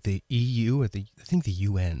the EU or I think the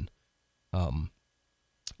UN?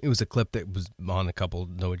 It was a clip that was on a couple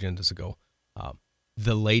No Agendas ago.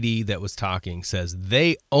 The lady that was talking says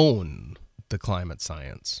they own the climate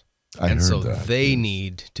science. I heard so that. They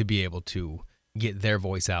need to be able to get their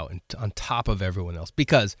voice out and on top of everyone else,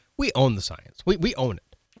 because we own the science. We own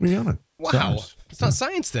it. We own it. Wow. Stars. It's not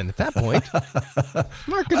science then at that point.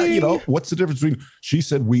 Marketing. What's the difference between she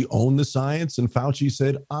said we own the science and Fauci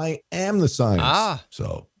said I am the science.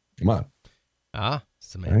 So come on.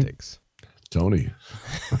 Semantics. Right? Tony.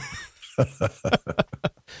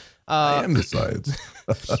 I am the science.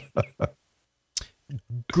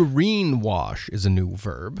 Greenwash is a new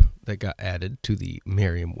verb that got added to the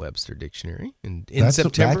Merriam-Webster dictionary in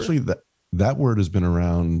September. Actually, that word has been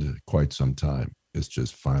around quite some time. It's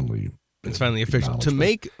just finally official. To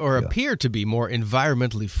make or appear to be more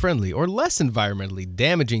environmentally friendly or less environmentally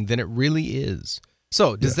damaging than it really is.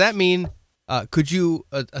 So does that mean, a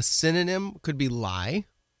synonym could be lie?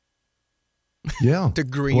 Yeah. To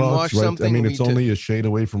greenwash something? I mean, it's only a shade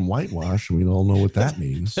away from whitewash. We all know what that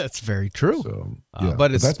means. That's very true. So,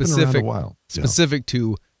 but it's that's specific, been around a while. Specific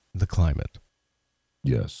to the climate.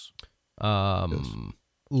 Yes. Laggy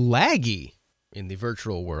in the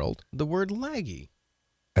virtual world, the word laggy.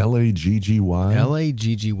 Laggy?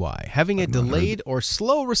 Laggy. Having a delayed or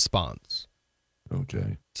slow response.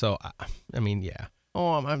 Okay. So, I mean, yeah.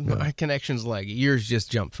 My connection's laggy. Yours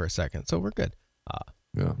just jumped for a second, so we're good.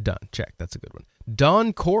 Done. Check. That's a good one.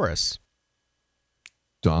 Dawn chorus.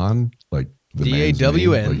 Dawn, like the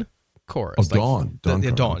DAWN like, chorus. Oh, Dawn. Dawn,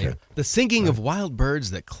 okay. yeah. The singing of wild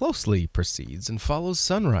birds that closely precedes and follows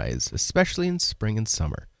sunrise, especially in spring and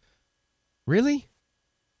summer. Really?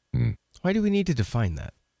 Why do we need to define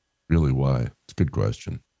that? Really, why? It's a good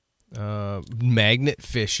question. Magnet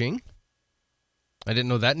fishing. I didn't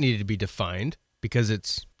know that needed to be defined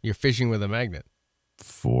because you're fishing with a magnet.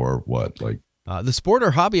 For what? Like the sport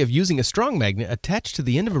or hobby of using a strong magnet attached to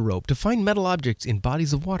the end of a rope to find metal objects in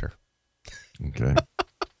bodies of water. Okay.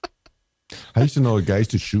 I used to know a guy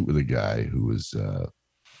used to shoot with a guy who was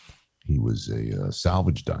he was a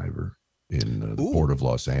salvage diver in the port of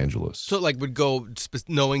Los Angeles. So would go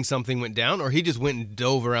knowing something went down, or he just went and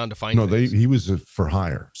dove around to find things? He was for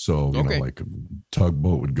hire. So like a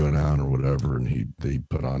tugboat would go down or whatever, and they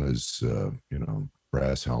put on his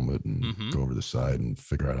brass helmet and go over the side and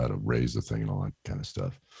figure out how to raise the thing and all that kind of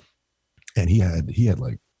stuff. And he had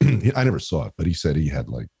like I never saw it, but he said he had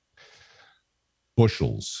like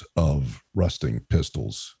bushels of rusting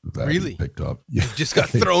pistols that he picked up. Yeah. Just got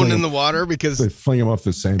thrown in the water because they fling him off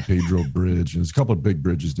the San Pedro Bridge, and there's a couple of big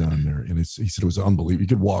bridges down there. And he said it was unbelievable. You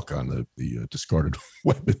could walk on the discarded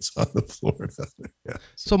weapons on the floor. Yeah.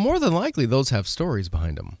 So more than likely, those have stories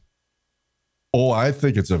behind them. Oh, I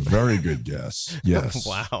think it's a very good guess. Yes.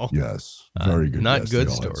 Wow. Yes. Very good. Not guess. good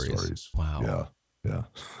stories. Wow. Yeah. Yeah.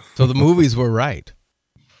 So the movies were right.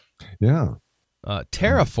 Yeah.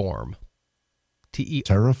 Terraform.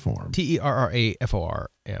 Terraform. TERRAFORM.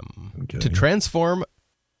 Okay. To transform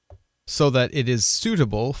so that it is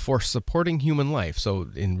suitable for supporting human life. So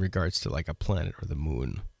in regards to like a planet or the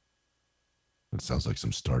moon. That sounds like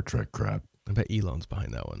some Star Trek crap. I bet Elon's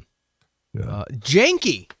behind that one. Yeah.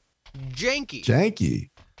 Janky.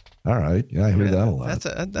 All right. Yeah, I hear that a lot.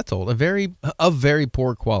 That's old. A very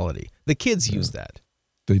poor quality. The kids use that.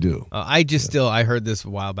 They do. I heard this a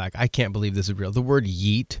while back. I can't believe this is real. The word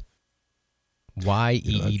yeet.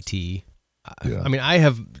 YEET. Yeah. I mean, I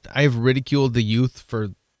have ridiculed the youth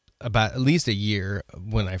for about at least a year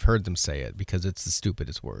when I've heard them say it because it's the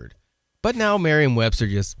stupidest word. But now Merriam-Webster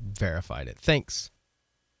just verified it. Thanks.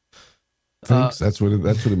 Thanks. That's what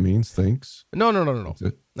it means. Thanks. No.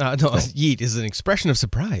 Yeet is an expression of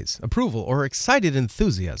surprise, approval, or excited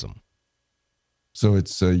enthusiasm. So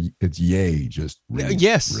it's yay, just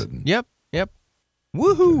yes. Written. Yep.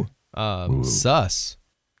 Woohoo. Okay. Sus.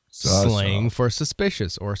 Slang for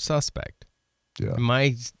suspicious or suspect. Yeah.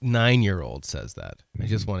 My 9-year-old says that. I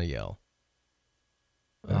just want to yell.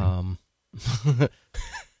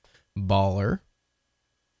 Baller.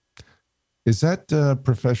 Is that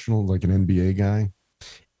professional, like an NBA guy?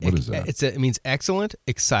 What is that? It means excellent,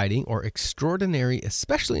 exciting, or extraordinary,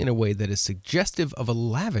 especially in a way that is suggestive of a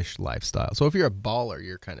lavish lifestyle. So if you're a baller,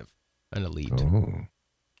 you're kind of an elite. Oh,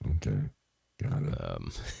 okay. Got it.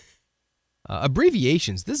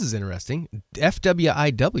 Abbreviations. This is interesting.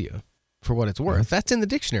 FWIW, for what it's worth. That's in the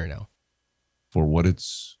dictionary now. For what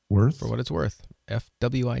it's worth? For what it's worth.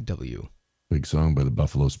 FWIW. Big song by the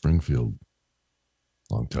Buffalo Springfield.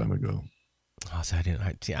 Long time ago. Oh, so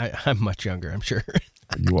I'm much younger, I'm sure.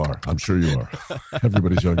 You are. I'm sure you are.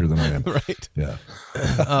 Everybody's younger than I am. Right. Yeah.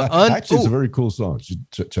 Actually, it's a very cool song. You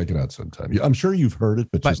should check it out sometime. I'm sure you've heard it,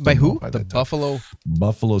 but by who? The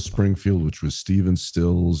Buffalo Springfield, which was Stephen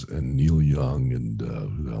Stills and Neil Young, and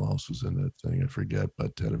who the hell else was in that thing? I forget,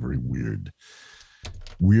 but had a very weird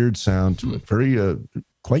sound to it. Very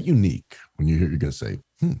quite unique. When you hear, you're going to say,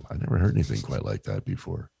 I never heard anything quite like that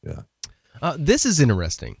before. Yeah. This is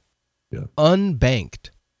interesting. Yeah.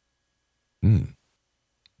 Unbanked. Hmm.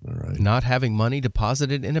 All right. Not having money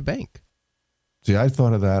deposited in a bank. See, I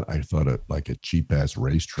thought of that. I thought of like a cheap ass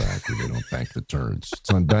racetrack where they don't bank the turns. It's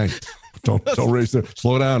unbanked. Don't race there.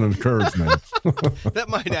 Slow down on the curves, man. That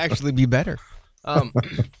might actually be better.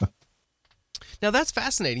 Now, that's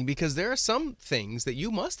fascinating because there are some things that you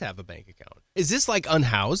must have a bank account. Is this like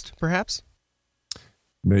unhoused, perhaps?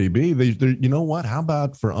 Maybe. You know what? How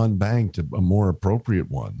about for unbanked, a more appropriate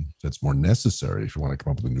one that's more necessary if you want to come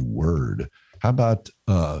up with a new word? How about,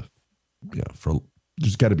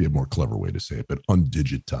 there's got to be a more clever way to say it, but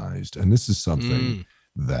undigitized. And this is something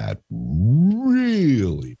that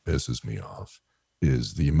really pisses me off,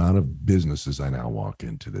 is the amount of businesses I now walk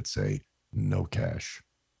into that say no cash.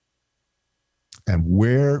 And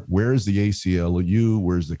where's the ACLU?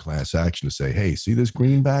 Where's the class action to say, hey, see this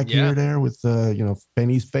greenback here there with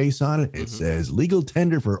Penny's face on it? It says legal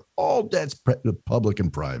tender for all debts, public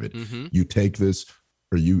and private. You take this,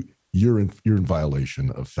 or you're in violation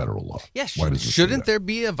of federal law. Yes. Yeah, shouldn't there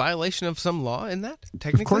be a violation of some law in that?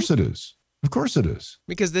 Technically, of course it is. Of course it is.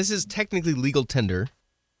 Because this is technically legal tender.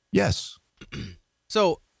 Yes.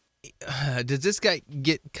 So, does this guy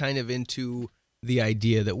get kind of into the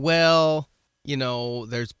idea that, well,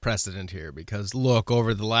 there's precedent here because, look,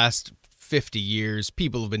 over the last 50 years,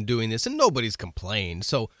 people have been doing this and nobody's complained.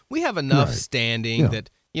 So we have enough standing that,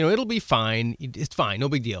 it'll be fine. It's fine. No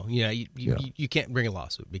big deal. You can't bring a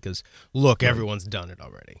lawsuit because, look, everyone's done it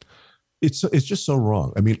already. It's just so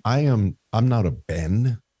wrong. I mean, I'm not a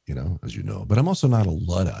Ben, as you know, but I'm also not a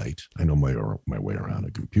Luddite. I know my way around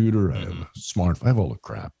a computer. I have a smartphone. I have all the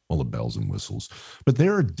crap, all the bells and whistles. But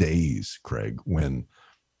there are days, Craig, when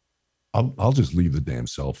I'll just leave the damn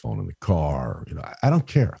cell phone in the car. I don't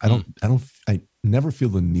care. I never feel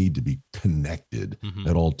the need to be connected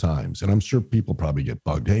at all times. And I'm sure people probably get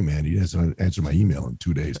bugged. Hey man, he hasn't answered my email in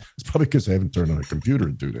 2 days. It's probably because I haven't turned on a computer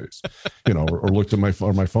in 2 days, or looked at my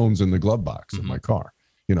phone. My phone's in the glove box of my car,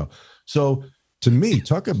 So to me,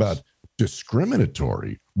 talk about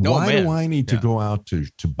discriminatory. Why do I need to go out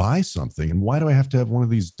to buy something? And why do I have to have one of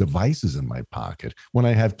these devices in my pocket when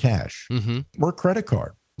I have cash or credit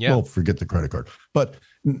card? Yeah. Well, forget the credit card. But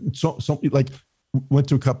so like went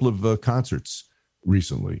to a couple of concerts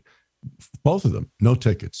recently. Both of them, no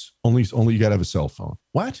tickets. Only you got to have a cell phone.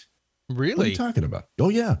 What? Really? What are you talking about? Oh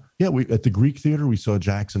yeah. We at the Greek Theater, we saw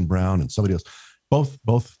Jackson Browne and somebody else. Both.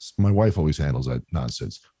 My wife always handles that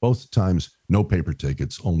nonsense. Both times, no paper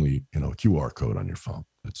tickets, only QR code on your phone.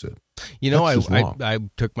 That's it. I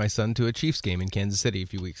took my son to a Chiefs game in Kansas City a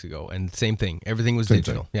few weeks ago, and same thing. Everything was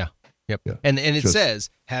digital. Yeah. Yep. Yeah. And it says,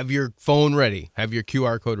 have your phone ready, have your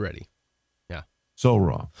QR code ready. Yeah. So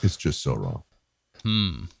wrong. It's just so wrong.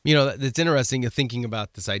 It's interesting thinking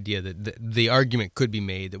about this idea that the argument could be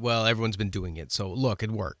made that, well, everyone's been doing it. So look,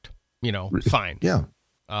 it worked, fine. Yeah.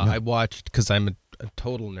 I watched, because I'm a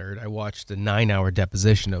total nerd, I watched the 9-hour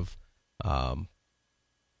deposition of,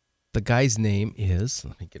 the guy's name is,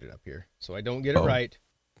 let me get it up here so I don't get it right.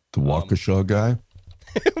 The Waukesha guy?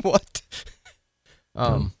 What?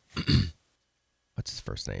 What's his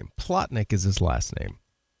first name? Plotnick is his last name.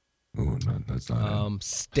 Oh, no, that's not him.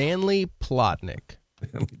 Stanley Plotnick.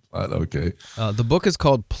 Okay. The book is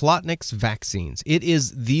called Plotnick's Vaccines. It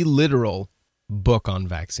is the literal book on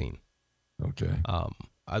vaccine. Okay.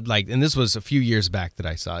 And this was a few years back that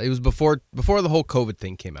I saw. It was before the whole COVID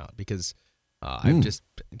thing came out because I'm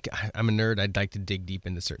a nerd. I'd like to dig deep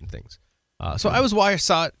into certain things. So I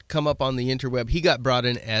saw it come up on the interweb. He got brought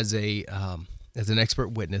in as an expert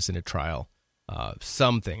witness in a trial, it's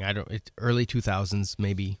early 2000s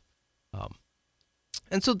maybe.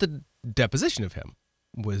 And so the deposition of him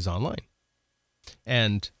was online.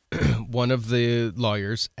 And one of the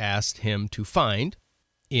lawyers asked him to find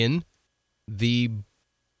in the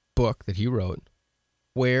book that he wrote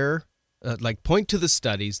where, point to the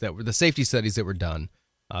studies that were the safety studies that were done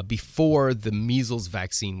before the measles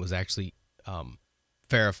vaccine was actually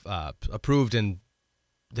approved and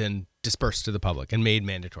then dispersed to the public and made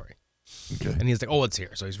mandatory. Okay. And he's like, oh, it's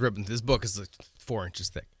here. So he's ripping. This book is like 4 inches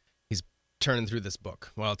thick. He's turning through this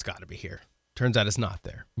book. Well, it's got to be here. Turns out it's not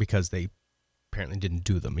there because they apparently didn't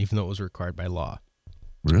do them, even though it was required by law.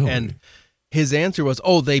 Really? And his answer was,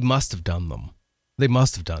 oh, they must have done them. They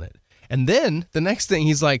must have done it. And then the next thing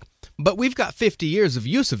he's like, but we've got 50 years of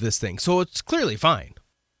use of this thing, so it's clearly fine.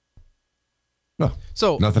 No,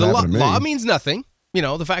 so the law means nothing.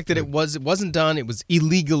 The fact that it wasn't done, it was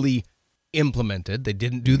illegally implemented. They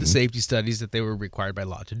didn't do the safety studies that they were required by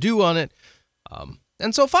law to do on it.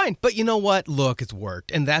 And so fine. But you know what? Look, it's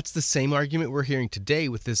worked. And that's the same argument we're hearing today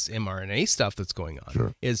with this mRNA stuff that's going on.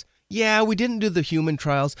 Sure. Is, we didn't do the human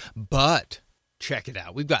trials, but check it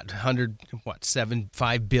out. We've got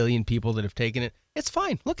 5 billion people that have taken it. It's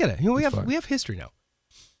fine. Look at it. We have history now.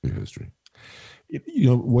 History.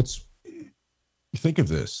 Think of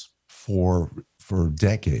this for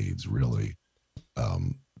decades, really.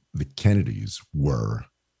 The Kennedys were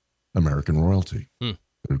American royalty.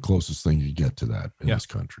 The closest thing you get to that in this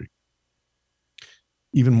country.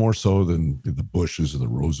 Even more so than the Bushes or the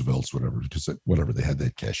Roosevelts, whatever, because they had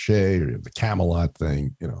that cachet or the Camelot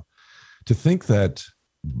thing, To think that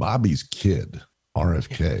Bobby's kid,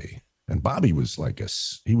 RFK, and Bobby was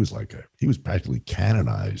he was practically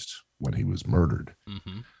canonized when he was murdered.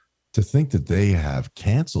 Mm-hmm. To think that they have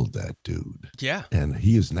canceled that dude. Yeah. And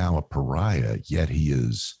he is now a pariah, yet he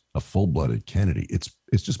is a full-blooded Kennedy. It's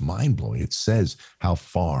just mind-blowing. It says how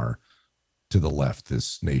far to the left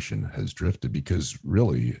this nation has drifted, because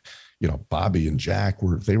really, Bobby and Jack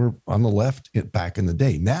were on the left back in the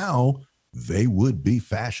day. Now they would be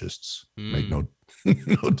fascists. Make no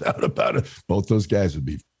doubt about it. Both those guys would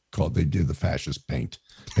be called, they did the fascist paint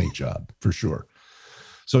job for sure.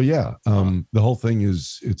 So yeah, the whole thing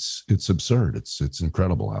is it's absurd. It's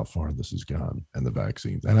incredible how far this has gone, and the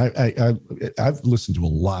vaccines. And I've listened to a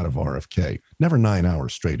lot of RFK, never 9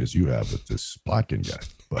 hours straight as you have with this Plotkin guy.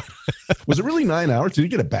 But was it really 9 hours? Did he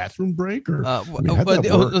get a bathroom break, or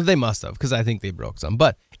they must have, because I think they broke some.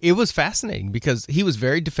 But it was fascinating because he was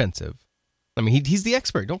very defensive. I mean, he's the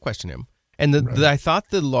expert. Don't question him. And I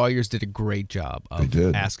thought the lawyers did a great job of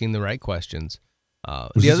asking the right questions.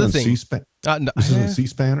 Was the other thing, C-SPAN? Was this on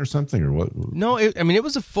C-SPAN or something, or what? No, it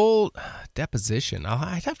was a full deposition.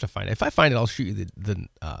 I'd have to find it. If I find it, I'll shoot you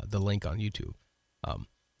the link on YouTube.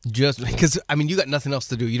 Just because, you got nothing else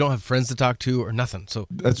to do. You don't have friends to talk to or nothing. So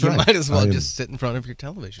that's you right. might as well just sit in front of your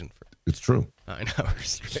television for. It's true. 9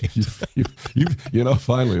 hours straight.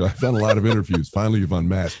 Finally, I've done a lot of interviews. Finally, you've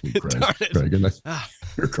unmasked me, Craig. And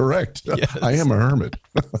you're correct. Yes. I am a hermit.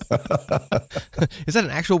 Is that an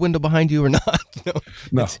actual window behind you or not?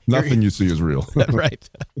 No, nothing you see is real. Right.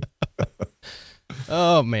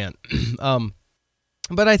 Oh, man.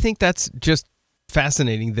 But I think that's just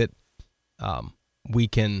fascinating that we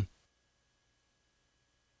can...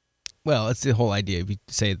 Well, it's the whole idea. If you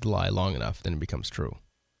say the lie long enough, then it becomes true.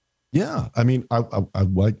 Yeah, I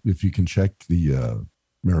like, if you can check the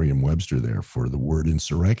Merriam-Webster there for the word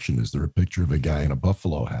insurrection. Is there a picture of a guy in a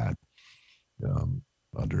buffalo hat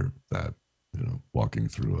under that, walking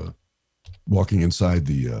inside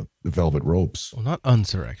the velvet ropes? Well, not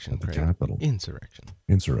insurrection. At the Capitol.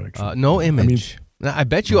 Insurrection. No image. I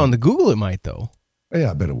bet you on the Google it might, though.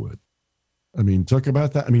 Yeah, I bet it would. Talk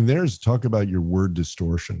about that. Talk about your word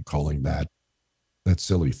distortion, calling that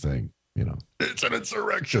silly thing. It's an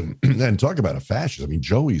insurrection. And talk about a fascist.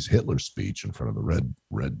 Joey's Hitler speech in front of the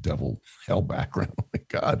red devil hell background. Oh my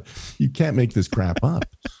God, you can't make this crap up.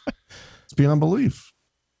 It's beyond belief.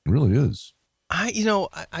 It really is.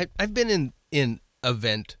 I've been in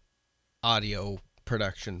event audio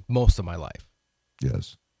production most of my life.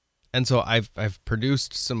 Yes. And so I've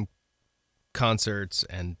produced some concerts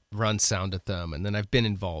and run sound at them, and then I've been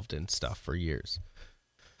involved in stuff for years.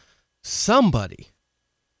 Somebody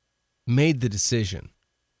made the decision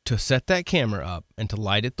to set that camera up and to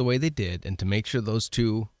light it the way they did, and to make sure those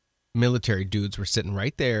two military dudes were sitting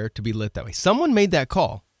right there to be lit that way. Someone made that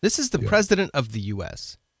call. This is the president of the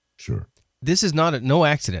U.S. Sure. This is no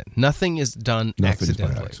accident. Nothing is done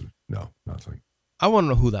accidentally. By accident. No, nothing. I want to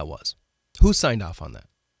know who that was. Who signed off on that?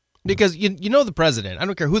 Because the president, I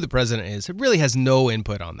don't care who the president is, it really has no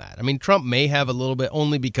input on that. Trump may have a little bit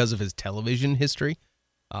only because of his television history.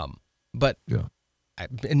 But yeah.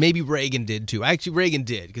 And maybe Reagan did too. Actually, Reagan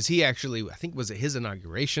did, because he actually, I think, was at his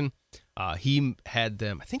inauguration. He had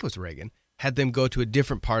them, I think it was Reagan, had them go to a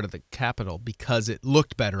different part of the Capitol because it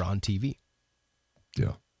looked better on TV.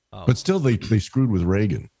 Yeah. But still, they screwed with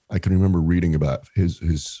Reagan. I can remember reading about his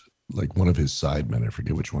one of his sidemen. I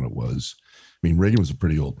forget which one it was. Reagan was a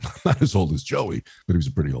pretty old, not as old as Joey, but he was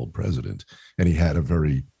a pretty old president. And he had a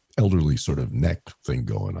very elderly sort of neck thing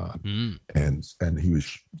going on. And he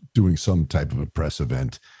was doing some type of a press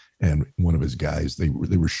event, and one of his guys, they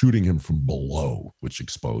were shooting him from below, which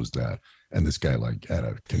exposed that. And this guy had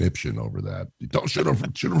a conniption over that. Don't shoot him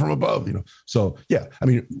from above, So yeah,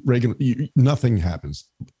 Reagan, nothing happens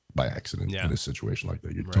by accident in a situation like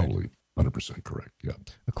that. You're totally 100% correct. Yeah.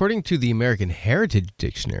 According to the American Heritage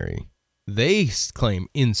Dictionary, they claim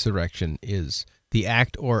insurrection is the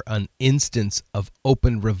act or an instance of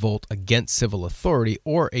open revolt against civil authority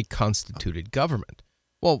or a constituted government.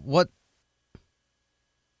 Well, what?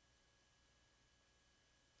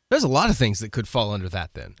 There's a lot of things that could fall under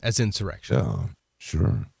that then as insurrection. Yeah,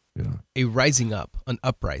 sure. Yeah. A rising up, an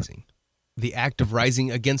uprising. the act of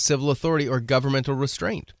rising against civil authority or governmental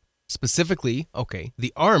restraint. Specifically,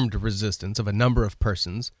 the armed resistance of a number of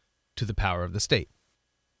persons to the power of the state.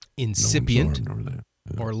 Incipient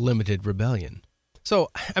or limited rebellion. So,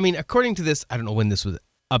 I mean, according to this, I don't know when this was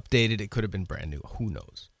updated. It could have been brand new. Who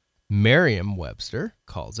knows? Merriam-Webster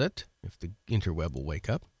calls it, if the interweb will wake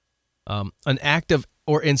up, an act of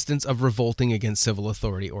or instance of revolting against civil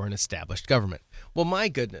authority or an established government. Well, my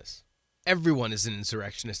goodness, everyone is an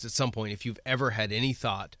insurrectionist at some point if you've ever had any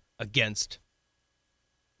thought against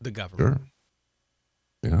the government.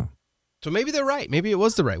 Sure. Yeah. So maybe they're right. Maybe it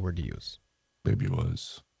was the right word to use. Maybe it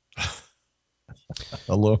was.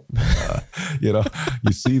 Hello. You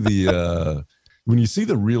see when you see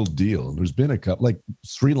the real deal, and there's been a couple, like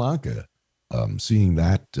Sri Lanka, seeing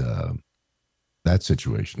that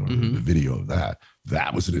situation, or the video of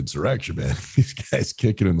that was an insurrection, man. These guys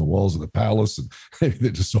kicking in the walls of the palace, and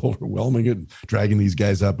they're just overwhelming it and dragging these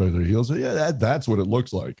guys up by their heels. So, yeah, that's what it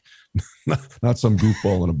looks like. Not some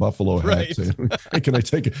goofball in a buffalo hat right. saying, "Hey, can I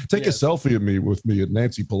take a selfie of me with me at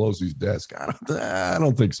Nancy Pelosi's desk?" I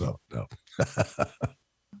don't think so. No.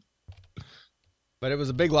 But it was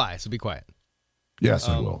a big lie, so be quiet. Yes,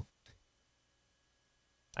 I will.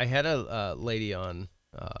 I had a lady on.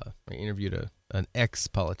 I interviewed an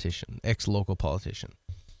ex-politician, ex-local politician,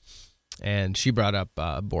 and she brought up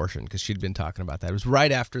abortion because she'd been talking about that. It was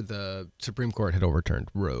right after the Supreme Court had overturned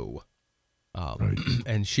Roe. Right.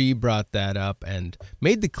 And she brought that up and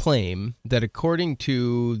made the claim that according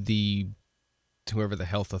to whoever the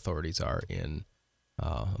health authorities are in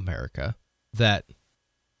America, that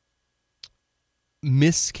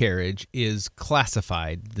miscarriage is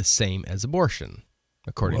classified the same as abortion,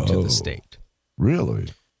 according to the state.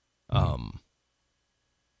 Really?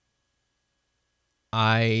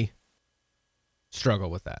 I struggle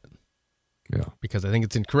with that. Yeah. Because I think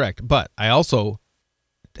it's incorrect. But I also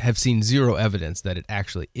have seen zero evidence that it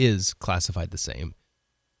actually is classified the same,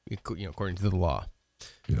 according to the law.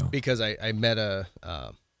 Yeah. Because I met a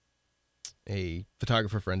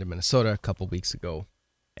photographer friend in Minnesota a couple weeks ago,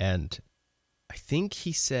 and I think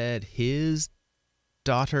he said his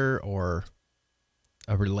daughter or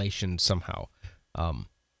a relation somehow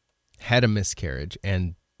had a miscarriage,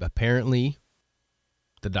 and apparently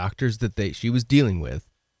the doctors that she was dealing with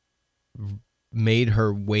made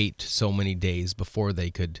her wait so many days before they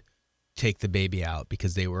could take the baby out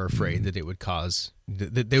because they were afraid that it would cause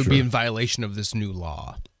that they would be in violation of this new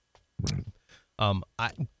law. Right.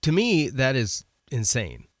 To me, that is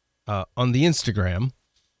insane. On the Instagram,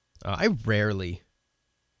 I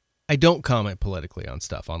don't comment politically on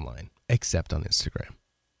stuff online except on Instagram,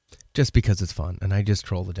 just because it's fun, and I just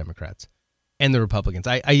troll the Democrats and the Republicans.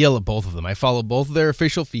 I yell at both of them. I follow both of their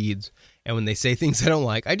official feeds, and when they say things I don't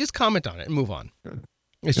like, I just comment on it and move on. Good.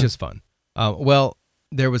 It's just fun. Well,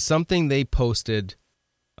 there was something they posted,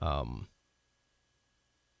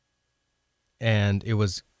 and it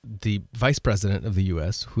was the vice president of the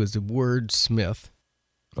U.S., who is a wordsmith,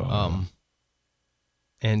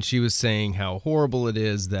 and she was saying how horrible it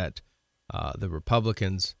is that the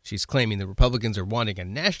Republicans, she's claiming the Republicans are wanting a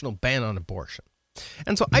national ban on abortion.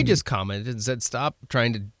 And so I just commented and said, stop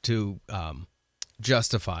trying to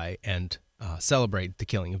justify and celebrate the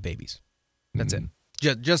killing of babies. That's it.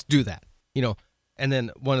 Just do that. And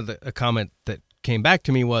then one of a comment that came back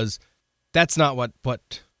to me was, that's not what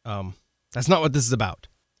this is about.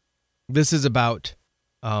 This is about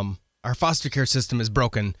our foster care system is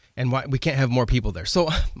broken and why we can't have more people there. So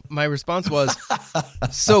my response was,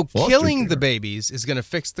 so killing the babies is going to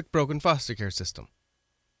fix the broken foster care system.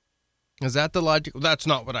 Is that the logic? That's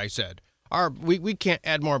not what I said. We can't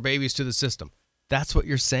add more babies to the system. That's what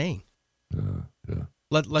you're saying. Yeah.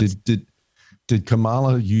 Let's. Did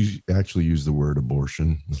Kamala actually use the word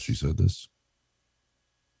abortion when she said this?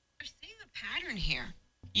 We're seeing a pattern here.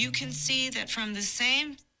 You can see that from the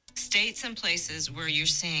same states and places where you're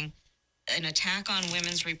seeing an attack on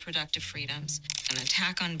women's reproductive freedoms, an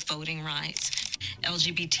attack on voting rights,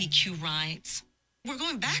 LGBTQ rights, we're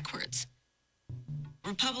going backwards.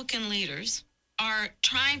 Republican leaders are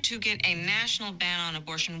trying to get a national ban on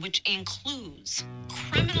abortion, which includes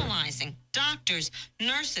criminalizing doctors,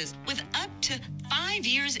 nurses with up to 5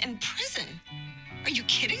 years in prison. Are you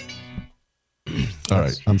kidding me? All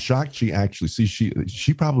right. I'm shocked she actually,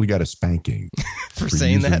 she probably got a spanking for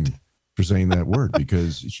saying that word,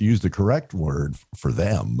 because she used the correct word for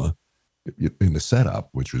them in the setup,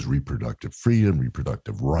 which was reproductive freedom,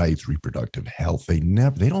 reproductive rights, reproductive health. They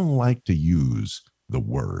don't like to use the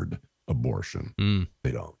word abortion.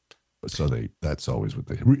 They don't. So that's always what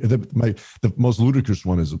the most ludicrous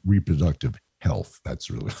one is reproductive health. That's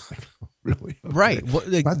really like, really. Okay. Right. Well,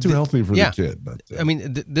 Not too healthy for the kid. But I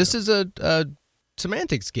mean, this is a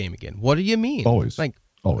semantics game again. What do you mean? Always. Like,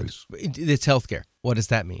 always. It's healthcare. What does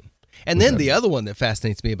that mean? And then the other one that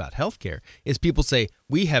fascinates me about healthcare is people say,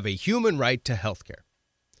 we have a human right to healthcare.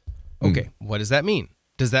 Okay, what does that mean?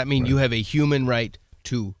 Does that mean you have a human right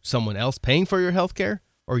to someone else paying for your healthcare?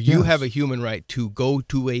 Or you have a human right to go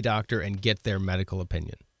to a doctor and get their medical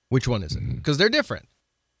opinion? Which one is it? Because they're different.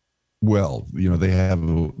 Well, they have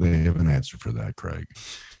an answer for that, Craig.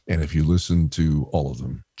 And if you listen to all of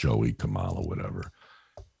them, Joey, Kamala, whatever,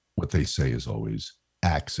 what they say is always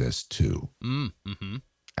access to.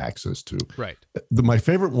 Access to. Right. My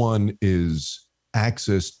favorite one is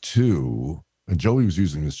access to, and Joey was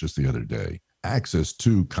using this just the other day, access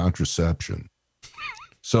to contraception.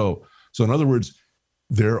 So in other words,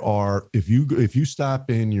 there are, if you stop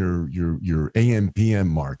in your AM/PM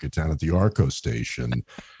market down at the Arco station,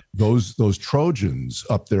 those Trojans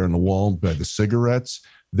up there on the wall by the cigarettes,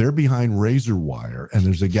 they're behind razor wire, and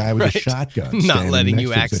there's a guy with a shotgun not letting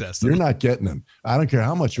you access them. You're not getting them. I don't care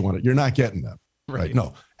how much you want it. You're not getting them. Right.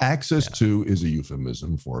 No, access to is a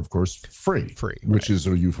euphemism for, of course, free, which is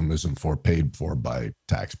a euphemism for paid for by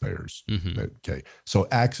taxpayers. Okay. So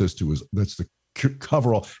access to that's the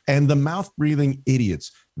coverall. And the mouth breathing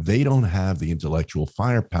idiots, they don't have the intellectual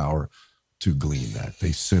firepower to glean that.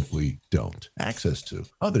 They simply don't. Access to.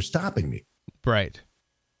 Oh, they're stopping me. Right.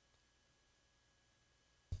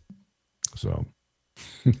 So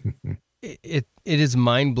it is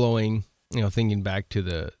mind blowing. Thinking back to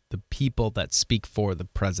the people that speak for the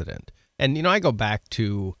president. And, I go back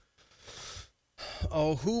to,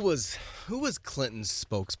 who was Clinton's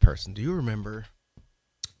spokesperson? Do you remember?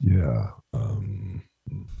 Yeah. I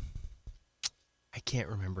can't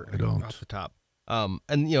remember. I don't. Off the top. And,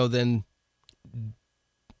 then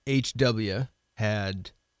HW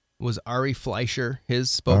was Ari Fleischer his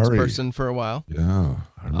spokesperson for a while? Yeah,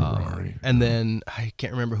 I remember Ari. And then I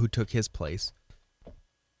can't remember who took his place.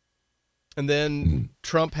 And then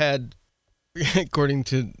Trump had, according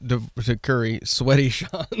to Curry, Sweaty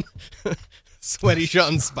Sean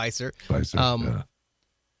Spicer. And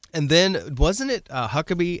then wasn't it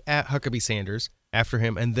Huckabee Sanders after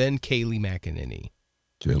him, and then Kayleigh McEnany?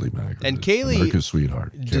 And Kayleigh, America's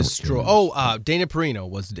sweetheart, destroyed. Dana Perino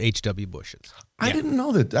was H.W. Bush's. I didn't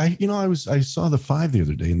know that. I saw the 5 the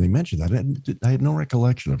other day, and they mentioned that. I had no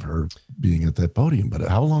recollection of her being at that podium. But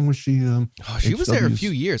how long was she? She was there a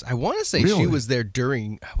few years. I want to say she was there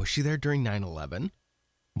during. Was she there during 9/11?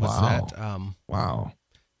 Wow. Wow.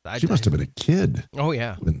 She must have been a kid. Oh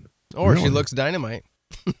yeah. She looks dynamite.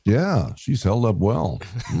 Yeah, she's held up well.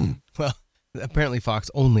 Well, apparently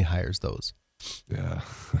Fox only hires those. Yeah.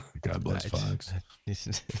 God bless Fox.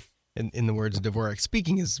 In the words of Dvorak,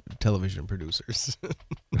 speaking as television producers.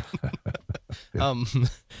 But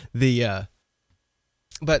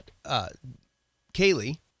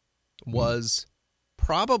Kayleigh was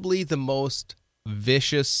probably the most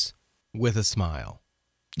vicious with a smile.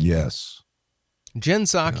 Yes. Jen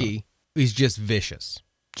Psaki is just vicious.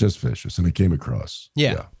 Just vicious, and it came across.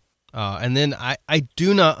 Yeah. And then I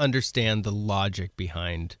do not understand the logic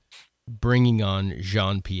behind bringing on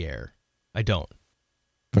Jean-Pierre. I don't.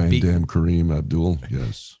 Van Damme, Kareem Abdul,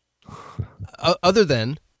 yes. Other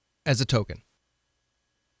than as a token.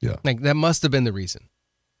 Yeah. Like, that must have been the reason.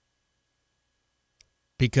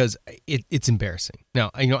 Because it's embarrassing.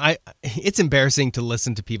 Now, it's embarrassing to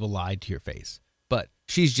listen to people lie to your face, but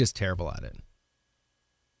she's just terrible at it.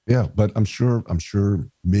 Yeah, but I'm sure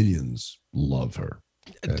millions love her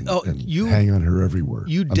and you hang on her every word.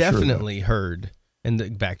 You definitely heard,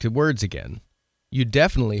 and back to words again, you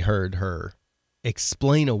definitely heard her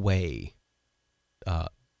explain away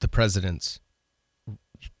the president's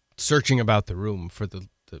searching about the room for the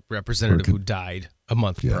representative who died a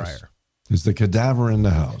month prior. Is the cadaver in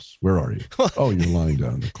the house? Where are you? Oh, you're lying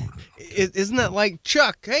down in the corner. Isn't that like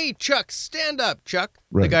Chuck? Hey, Chuck, stand up, Chuck.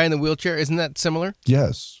 Right. The guy in the wheelchair. Isn't that similar?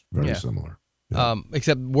 Yes, very similar. Yeah.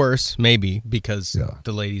 Except worse, maybe, because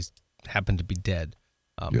the ladies happened to be dead.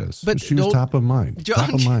 Yes, but she was top of mind. John,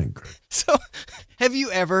 top of mind, Greg. So, have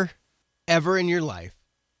you ever in your life,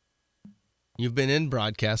 you've been in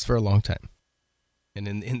broadcast for a long time, and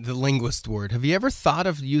in the linguist word, have you ever thought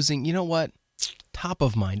of using, you know what? Top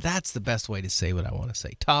of mind. That's the best way to say what I want to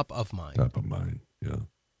say. Top of mind. Top of mind. Yeah.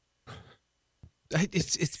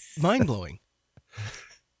 It's mind blowing.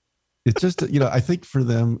 It's just, I think for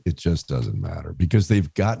them, it just doesn't matter because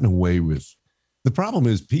they've gotten away with. The problem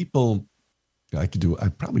is people. I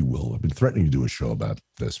probably will. I've been threatening to do a show about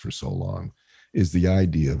this for so long. Is the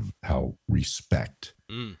idea of how respect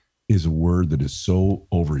is a word that is so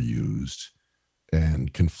overused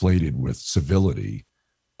and conflated with civility.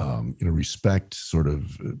 Respect sort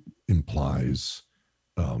of implies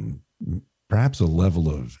perhaps a level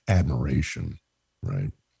of admiration,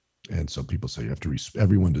 right? And so people say you have to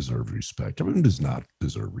everyone deserves respect. Everyone does not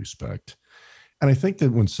deserve respect. And I think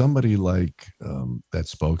that when somebody like that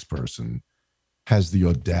spokesperson has the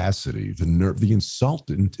audacity, the nerve, the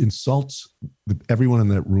insults everyone in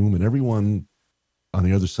that room and everyone on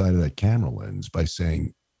the other side of that camera lens by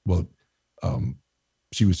saying, well,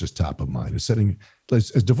 she was just top of mind. As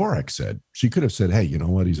Dvorak said, she could have said, hey, you know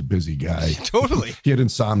what? He's a busy guy. Totally. He had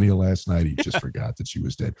insomnia last night. He just forgot that she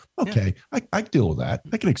was dead. Okay, yeah. I deal with that.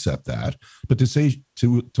 I can accept that. But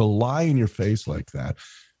to lie in your face like that,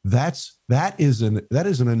 that is an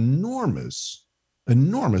enormous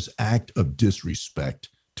act of disrespect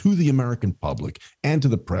to the American public and to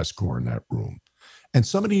the press corps in that room. And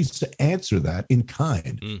somebody needs to answer that in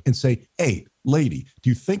kind and say, hey, lady, do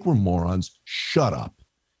you think we're morons? Shut up.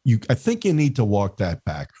 I think you need to walk that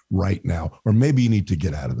back right now, or maybe you need to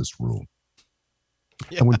get out of this room.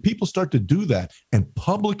 Yeah. And when people start to do that and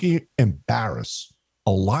publicly embarrass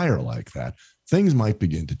a liar like that, things might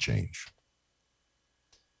begin to change.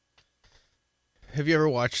 Have you ever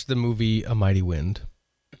watched the movie A Mighty Wind?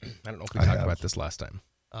 I don't know if we talked about this last time.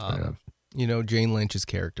 I have. You know, Jane Lynch's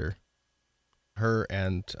character, her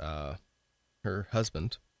and her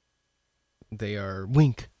husband, they are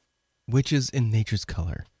witches in nature's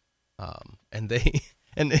color. And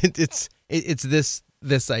it's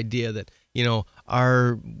this idea that, you know,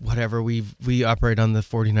 our whatever we operate on the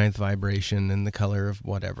 49th vibration and the color of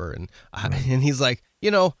whatever. And he's like,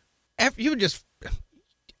 you know, you just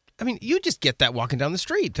get that walking down the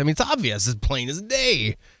street. I mean, it's obvious, as plain as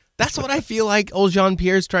day. That's what I feel like old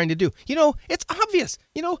Jean-Pierre's trying to do. You know, it's obvious.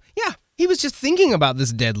 You know, yeah, he was just thinking about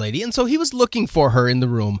this dead lady, and so he was looking for her in the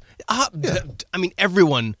room. I mean,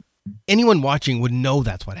 anyone watching would know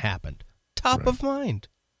that's what happened. Top of mind.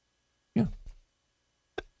 Yeah.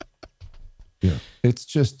 Yeah. It's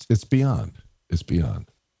beyond. It's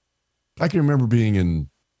beyond. I can remember being in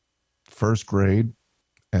first grade,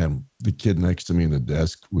 and the kid next to me in the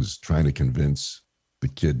desk was trying to convince the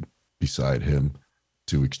kid beside him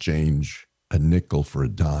to exchange a nickel for a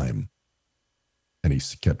dime. And he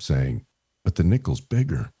kept saying, but the nickel's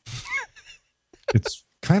bigger. It's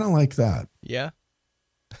kind of like that. Yeah.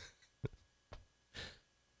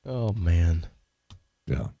 Oh, man.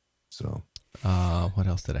 Yeah. So. What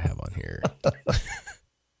else did I have on here?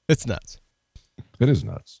 It's nuts. It is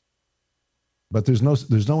nuts. But there's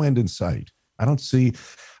no end in sight. I don't see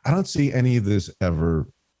any of this ever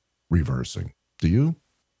reversing. Do you?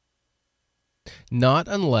 Not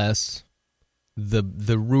unless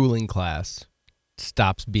the ruling class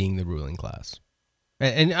stops being the ruling class.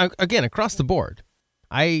 And again, across the board,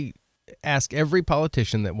 I ask every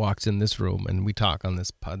politician that walks in this room, and we talk on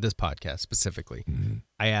this podcast specifically,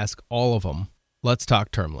 I ask all of them, let's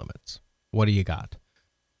talk term limits. What do you got?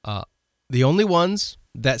 The only ones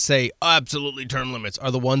that say absolutely term limits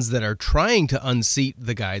are the ones that are trying to unseat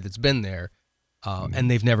the guy that's been there,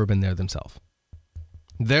 and they've never been there themselves.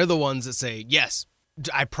 They're the ones that say, yes,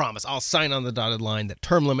 I promise, I'll sign on the dotted line that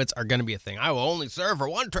term limits are going to be a thing. I will only serve for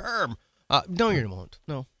one term. No, you won't.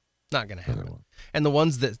 No, not going to happen. And the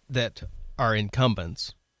ones that are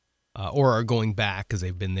incumbents or are going back because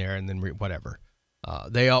they've been there and then whatever,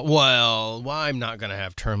 they all, well, I'm not going to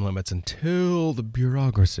have term limits until the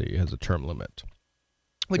bureaucracy has a term limit.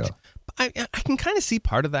 Which I can kind of see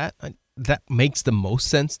part of that. That makes the most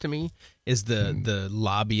sense to me is the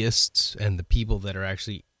lobbyists and the people that are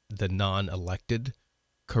actually the non-elected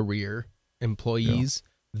career employees.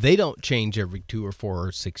 Yeah. They don't change every 2 or 4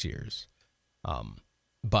 or 6 years.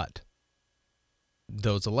 But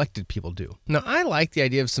those elected people do. Now, I like the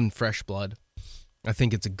idea of some fresh blood. I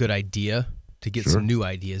think it's a good idea to get some new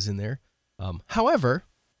ideas in there. However,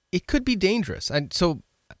 it could be dangerous. So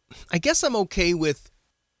I guess I'm okay with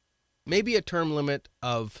maybe a term limit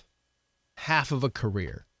of half of a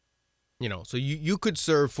career. You know, so you could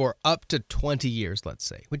serve for up to 20 years, let's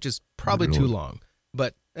say, which is probably too long.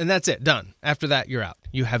 And that's it, done. After that, you're out.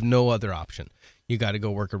 You have no other option. You got to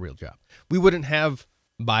go work a real job. We wouldn't have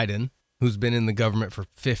Biden, who's been in the government for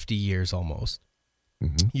 50 years almost.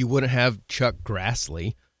 Mm-hmm. You wouldn't have Chuck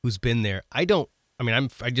Grassley, who's been there. I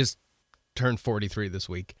just turned 43 this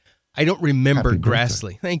week. I don't remember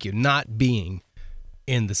Grassley, thank you, not being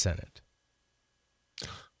in the Senate.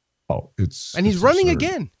 Oh, and he's running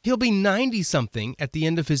absurd. Again. He'll be 90-something at the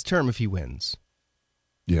end of his term if he wins.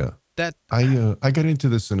 Yeah. I got into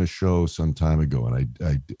this in a show some time ago, and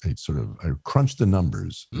I crunched the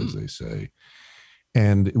numbers, as they say,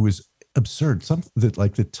 and it was absurd. Something that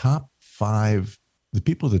like the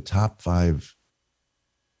people with the top 5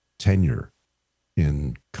 tenure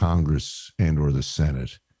in Congress and or the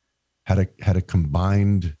Senate had a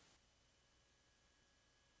combined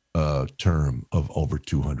term of over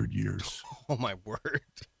 200 years. Oh my word!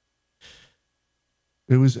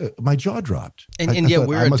 It was my jaw dropped. And yet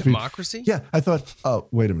we're a democracy. I thought, oh,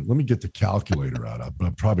 wait a minute, let me get the calculator out.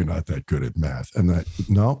 I'm probably not that good at math. And that's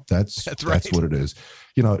right. That's what it is.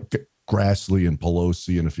 Grassley and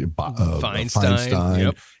Pelosi and Feinstein.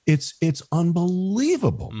 Yep. It's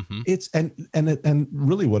unbelievable. Mm-hmm. It's and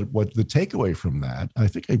really what the takeaway from that, I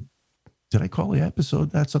think did I call the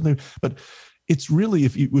episode that something, but it's really,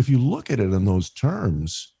 if you look at it in those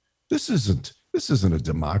terms, this isn't a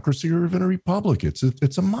democracy or even a republic.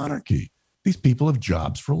 It's a monarchy. These people have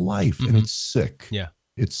jobs for life, and it's sick. Yeah,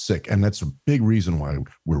 it's sick, and that's a big reason why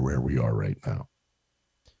we're where we are right now.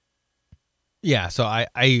 Yeah, so I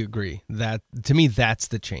agree. That, to me, that's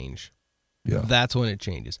the change. Yeah, that's when it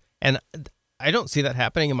changes, and I don't see that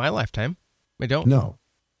happening in my lifetime. I don't. No,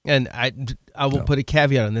 and I will put a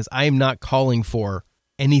caveat on this. I am not calling for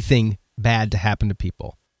anything bad to happen to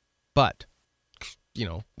people, but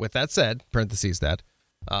with that said, parentheses that,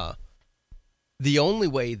 the only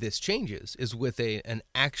way this changes is with an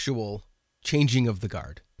actual changing of the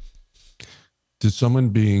guard. Does someone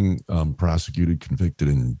being prosecuted, convicted,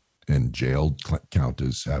 and jailed count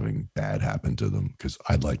as having bad happen to them? Because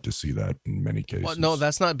I'd like to see that in many cases. Well, no,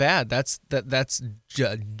 that's not bad. That's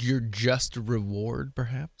your just reward,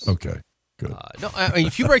 perhaps. Okay, good. No, I mean,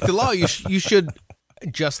 if you break the law, you should.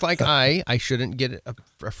 Just like I shouldn't get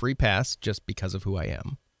a free pass just because of who I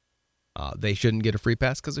am. They shouldn't get a free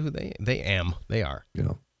pass because of who they are.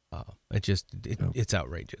 Yeah. It's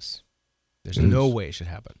outrageous. There's no way it should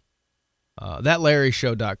happen.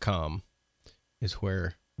 ThatLarryShow.com is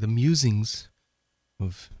where the musings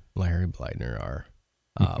of Larry Bleidner are.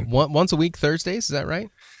 Once a week, Thursdays, is that right?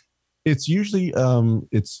 It's usually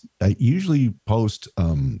I usually post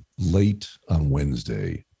late on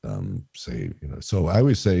Wednesday. So I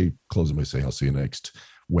always say, closing by saying, I'll see you next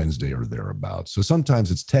Wednesday or thereabouts. So sometimes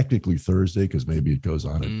it's technically Thursday because maybe it goes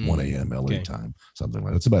on at 1 a.m. LA time, something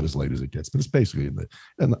like that. It's about as late as it gets, but it's basically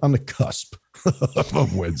on the cusp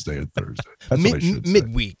of Wednesday and Thursday. That's what I should say.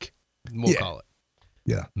 Midweek, we'll call it.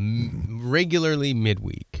 Yeah. Regularly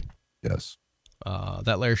midweek. Yes.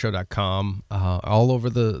 ThatLarryShow.com, all over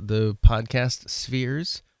the podcast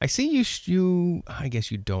spheres. I see you. I guess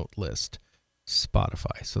you don't list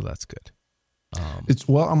Spotify, so that's good.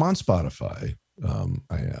 I'm on Spotify.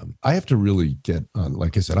 I am. I have to really get on.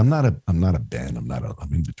 Like I said, I'm not a Ben.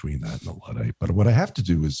 I'm in between that and a Luddite. But what I have to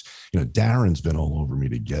do is, Darren's been all over me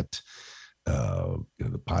to get the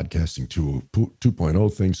podcasting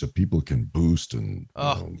 2.0 thing so people can boost and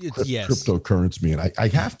cryptocurrency. And I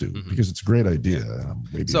have to because it's a great idea.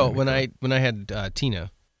 So when I had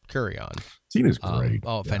Tina Curry on. Tina's great.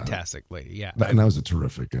 Fantastic lady. Yeah. And that was a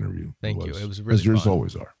terrific interview. Thank you. It was really as yours fun.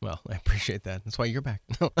 always are. Well, I appreciate that. That's why you're back.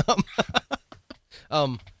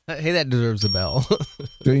 Hey, that deserves a bell.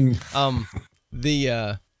 Ding.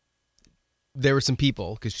 There were some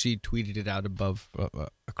people, because she tweeted it out above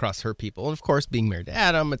across her people. And of course, being married to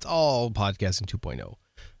Adam, it's all podcasting 2.0.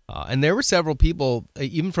 And there were several people,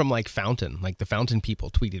 even from Fountain, the Fountain people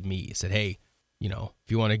tweeted me, said, hey, if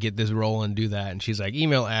you want to get this rolling, do that. And she's like,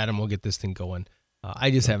 email Adam, we'll get this thing going. I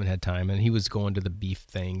just haven't had time. And he was going to the beef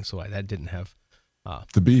thing, so that didn't have...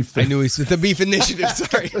 the beef thing. I knew he's the beef initiative.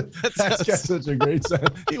 Sorry. That's got such a great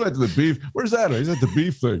sound. He went to the beef. Where's that? He's at the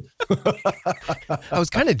beef thing. I was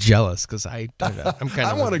kind of jealous because I'm kind of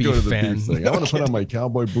I want to go to the beef thing. I want to put on my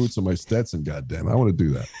cowboy boots and my Stetson, goddamn. I want to do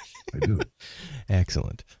that. I do.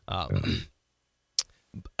 Excellent.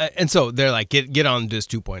 And so they're like, get on this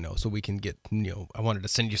 2.0 so we can get, I wanted to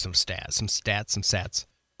send you some stats.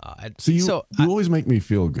 You always make me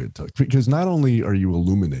feel good, Tuck, because not only are you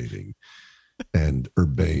illuminating and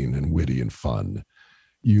urbane and witty and fun,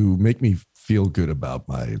 you make me feel good about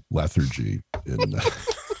my lethargy in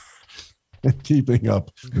keeping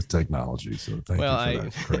up with technology. So thank you for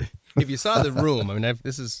that, Craig. If you saw the room, I mean,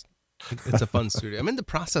 it's a fun studio. I'm in the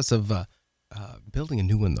process of building a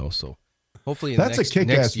new one though, so hopefully that's a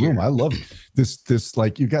kick-ass room. I love this. It's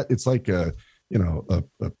like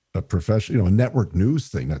a professional, a network news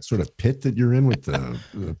thing, that sort of pit that you're in with the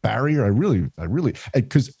barrier. I really,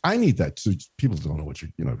 because I need that. So people don't know what you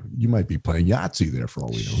might be playing Yahtzee there for all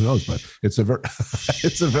we know. Who knows? But it's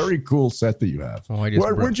a very cool set that you have.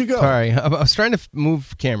 Where'd you go? Sorry, I was trying to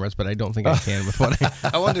move cameras, but I don't think I can with what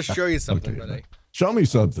I wanted to show you something. Okay, show me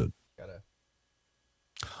something.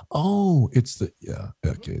 Oh, it's the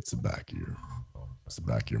back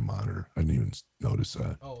of your monitor. I didn't even notice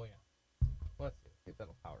that. Oh yeah. Let's see if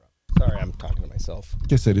that'll power up. Sorry, I'm talking to myself.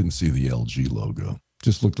 Guess I didn't see the LG logo.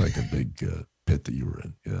 Just looked like a big pit that you were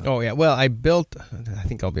in. Yeah. Oh, yeah. Well, I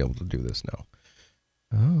think I'll be able to do this now.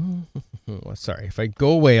 Oh, sorry. If I go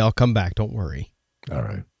away, I'll come back. Don't worry. All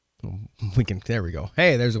right. There we go.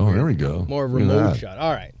 Hey, there's a there we go. More remote shot.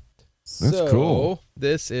 All right. That's cool.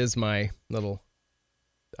 This is my little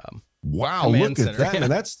wow, look center. at that.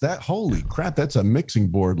 And that's holy crap. That's a mixing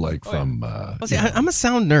board from well, see, I'm a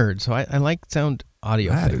sound nerd, so I like sound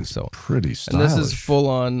audio that things. Is so pretty stylish. And this is full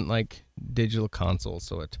on like digital console,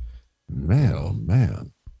 so it man, oh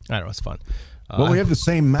man. I don't know, it's fun. Well, we have the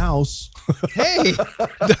same mouse. Hey,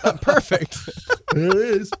 perfect. There it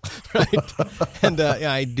is. Right. And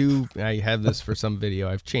I have this for some video.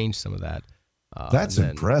 I've changed some of that. That's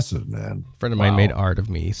impressive, man. A friend of mine made art of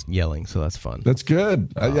me yelling, so that's fun. That's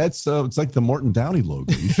good. It's like the Morton Downey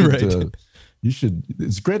logo. You should, you should.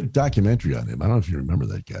 It's a great documentary on him. I don't know if you remember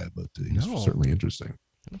that guy, but he's certainly interesting.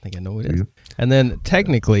 I don't think I know who it is. And then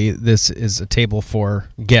technically, this is a table for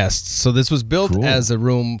guests. So this was built as a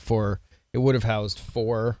room for. It would have housed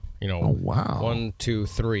 4. Oh, wow. 1, 2,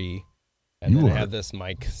 3, and then it had this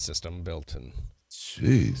mic system built in.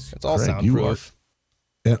 Jeez, it's all soundproof.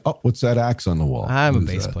 And what's that axe on the wall? I'm a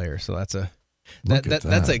bass player, so that's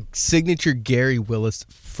that's a signature Gary Willis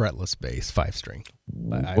fretless bass 5-string.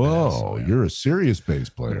 Whoa, you're a serious bass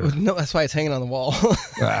player. No, that's why it's hanging on the wall.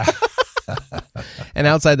 And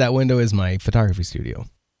outside that window is my photography studio.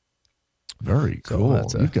 Very cool.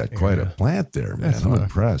 So you've got quite a plant there, man. I'm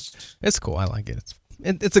impressed. It's cool. I like it.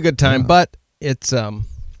 It's a good time, but it's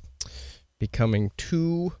becoming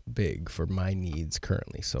too big for my needs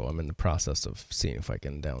currently. So I'm in the process of seeing if I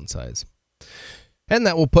can downsize. And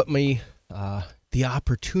that will put me the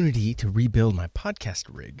opportunity to rebuild my podcast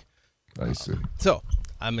rig. I see. So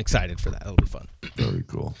I'm excited for that. It'll be fun. Very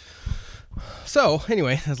cool. So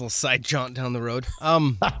anyway, that's a little side jaunt down the road.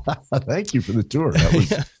 Thank you for the tour.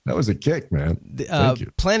 That was a kick, man. Thank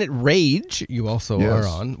you. Planet Rage, you also are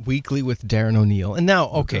on weekly with Darren O'Neill. And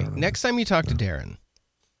now, next time you talk to Darren,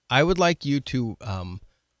 I would like you to, I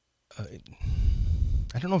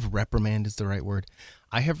don't know if reprimand is the right word.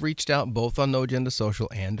 I have reached out both on No Agenda Social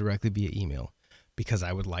and directly via email because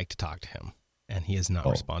I would like to talk to him, and he has not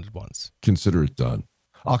responded once. Consider it done.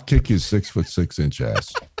 I'll kick his 6'6"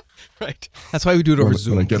 ass. Right. That's why we do it over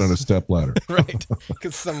Zoom. When I get on a step ladder. Right.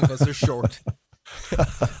 Because some of us are short.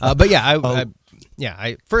 But yeah,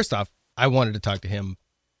 I first off, I wanted to talk to him,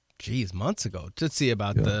 months ago to see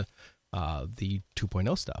about the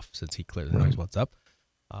 2.0 stuff, since he clearly knows what's up.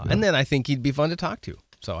 And then I think he'd be fun to talk to.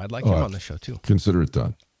 So I'd like him on the show too. Consider it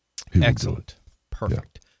done. Excellent.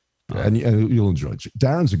 Perfect. Yeah. And you'll enjoy it.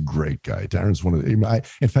 Darren's a great guy. Darren's one of the.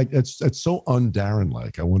 In fact, it's so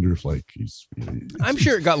un-Darren-like. I wonder if he's. I'm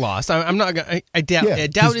sure it got lost. I'm not gonna. I doubt. I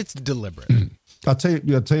doubt it's deliberate. I'll tell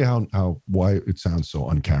you why it sounds so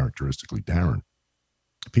uncharacteristically Darren.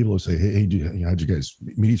 People will say, "Hey, how'd you guys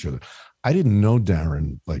meet each other?" I didn't know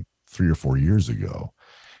Darren like 3 or 4 years ago,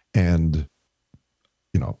 and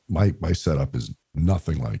my setup is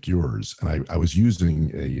nothing like yours, and I was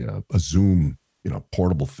using a Zoom.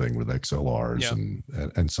 Portable thing with XLRs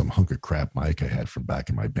and some hunk of crap mic I had from back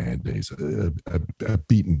in my band days.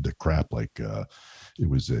 Beaten to crap like it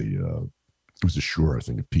was a Shure, I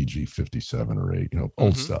think a PG 57 or 8,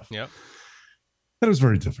 old stuff. Yeah, and it was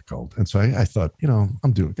very difficult. And so I thought, I'm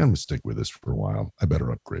gonna stick with this for a while. I better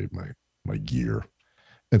upgrade my gear.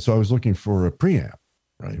 And so I was looking for a preamp,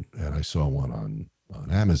 right? And I saw one on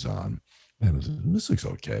Amazon, and I was like, this looks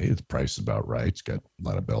okay. The price is about right. It's got a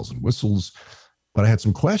lot of bells and whistles. But I had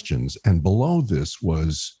some questions, and below this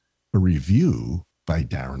was a review by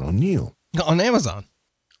Darren O'Neill on Amazon.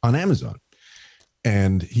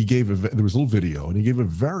 And he gave there was a little video, and he gave a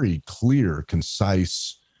very clear,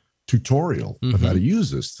 concise tutorial of how to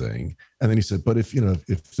use this thing. And then he said, "But if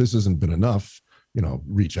this hasn't been enough,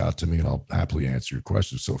 reach out to me, and I'll happily answer your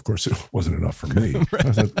questions." So of course it wasn't enough for me. Right.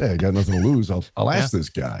 I said, "Hey, I got nothing to lose. I'll ask this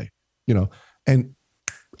guy." And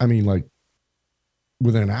I mean, like,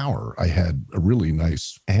 within an hour, I had a really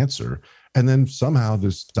nice answer. And then somehow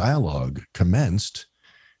this dialogue commenced.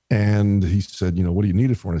 And he said, what do you need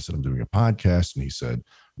it for? And I said, I'm doing a podcast. And he said,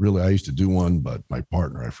 really, I used to do one, but my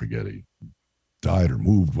partner, I forget, he died or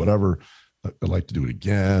moved, whatever. I'd like to do it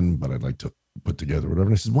again, but I'd like to put together whatever.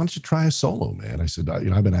 And I said, why don't you try a solo, man? I said,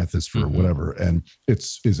 I've been at this for whatever. And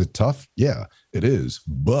is it tough? Yeah, it is.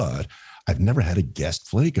 But I've never had a guest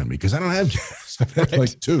flake on me because I don't have guests. I've had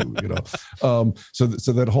like 2, So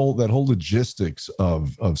that whole logistics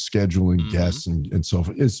of scheduling guests and so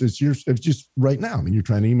forth it's just right now. I mean, you're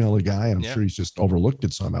trying to email a guy, and I'm sure he's just overlooked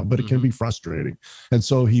it somehow, but it can be frustrating. And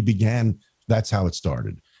so that's how it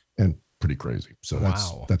started. And pretty crazy. So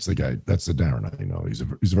Wow. that's the guy. That's the Darren I know. He's a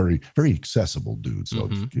very, very accessible dude. So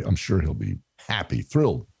I'm sure he'll be happy,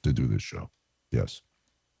 thrilled to do this show. Yes.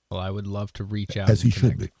 Well, I would love to reach out. As he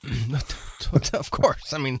should be. Of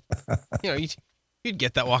course. I mean, you'd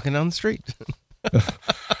get that walking down the street.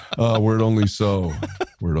 Word only so.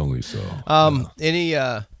 Word only so. Any,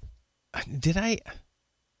 did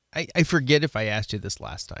I forget if I asked you this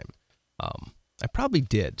last time. I probably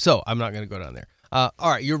did. So I'm not going to go down there. All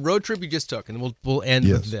right. Your road trip you just took, and we'll end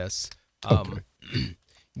with this. Okay.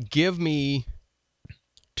 Give me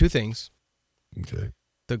two things. Okay.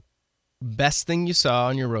 The best thing you saw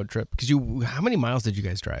on your road trip, because how many miles did you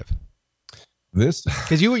guys drive?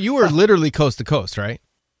 Because you were literally coast to coast, right?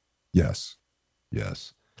 Yes.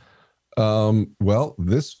 Well,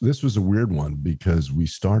 this was a weird one because we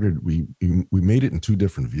made it in two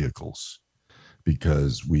different vehicles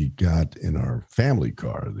because we got in our family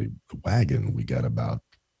car, the wagon, we got about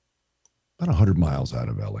 100 miles out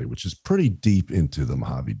of LA, which is pretty deep into the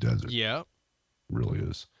Mojave Desert. Yeah. It really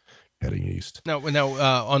is, heading east. Now,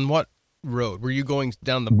 on what road? Were you going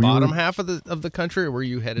down the bottom half of the country, or were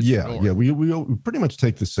you headed north? Yeah, we pretty much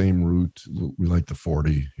take the same route. We like the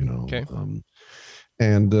 40, Okay.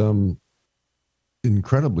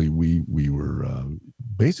 Incredibly, we were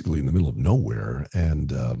basically in the middle of nowhere,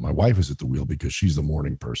 and my wife is at the wheel because she's the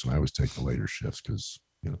morning person. I always take the later shifts because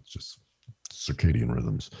it's just circadian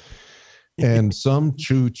rhythms. And some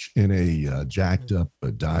chooch in a jacked up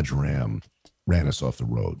Dodge Ram ran us off the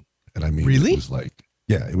road, and I mean, really?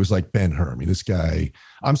 It was like Ben-Hur. I mean, this guy,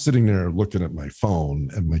 I'm sitting there looking at my phone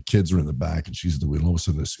and my kids are in the back and she's at the wheel. All of a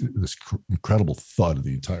sudden this incredible thud of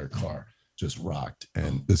the entire car just rocked.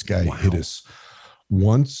 And this guy hit us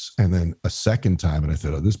once and then a second time. And I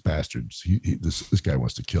thought, this bastard, this guy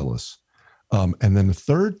wants to kill us. And then the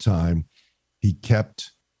third time he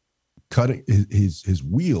kept cutting, his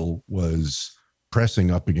wheel was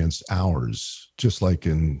pressing up against ours, just like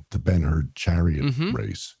in the Ben-Hur chariot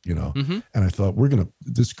race, and I thought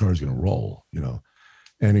this car's going to roll,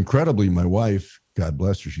 and incredibly, my wife, God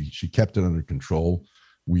bless her, she kept it under control.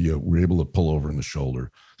 We were able to pull over in the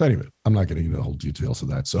shoulder. So anyway, I'm not getting into the whole details of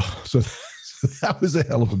that. So that was a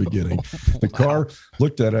hell of a beginning. The car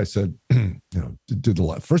looked at it. I said, did the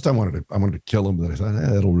lot. First I wanted to kill him, but I thought,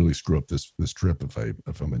 that'll really screw up this trip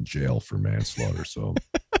if I'm in jail for manslaughter. So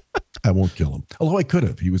I won't kill him. Although I could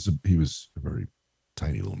have. He was a very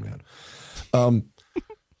tiny little man.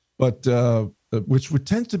 But which would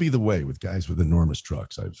tend to be the way with guys with enormous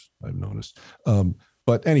trucks, I've noticed.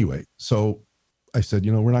 But anyway, so I said,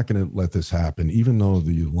 we're not going to let this happen, even though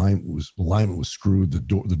the alignment was screwed. The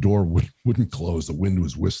door wouldn't close. The wind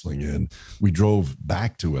was whistling in. We drove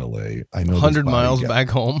back to LA. I know 100 miles back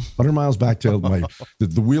home. 100 miles back to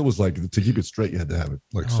the wheel was like, to keep it straight, you had to have it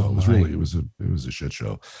like so. It was really, it was a shit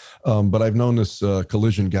show. But I've known this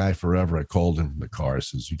collision guy forever. I called him in the car. I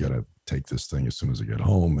says, you got to take this thing as soon as I get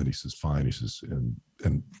home. And he says, fine. He says,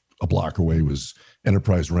 and a block away was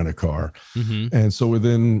Enterprise Rent-A-Car. And so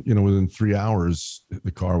within 3 hours,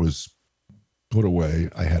 the car was put away.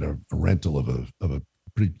 I had a rental of a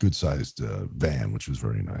pretty good sized van, which was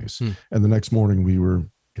very nice. And the next morning we were,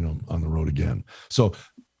 on the road again. So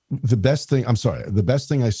the best thing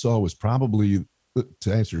I saw was probably,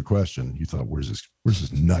 to answer your question, you thought, where's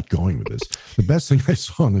this nut going with this? The best thing I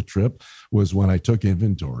saw on the trip was when I took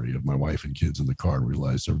inventory of my wife and kids in the car and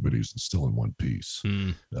realized everybody was still in one piece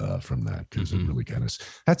from that, because it really kind of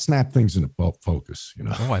that snapped things into focus.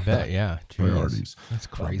 Oh, I bet, yeah. Priorities. That's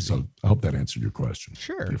crazy. So I hope that answered your question.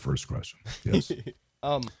 Sure. Your first question. Yes.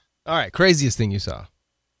 All right. Craziest thing you saw.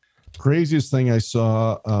 Craziest thing I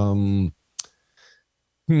saw.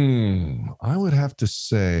 I would have to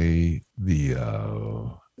say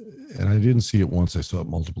and I didn't see it once, I saw it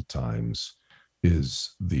multiple times,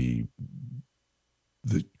 is the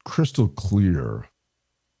crystal clear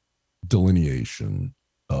delineation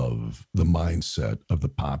of the mindset of the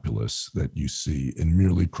populace that you see in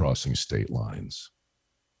merely crossing state lines.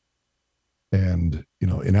 And,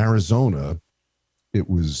 in Arizona, it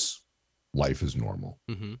was life is normal.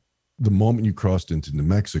 The moment you crossed into New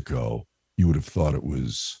Mexico, you would have thought it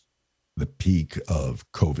was the peak of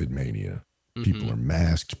COVID mania. People are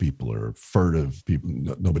masked. People are furtive.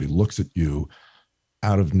 Nobody looks at you.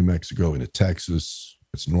 Out of New Mexico into Texas,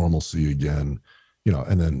 it's normalcy again,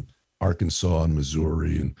 and then Arkansas and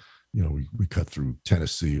Missouri. And, we cut through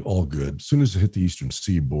Tennessee, all good. As soon as it hit the Eastern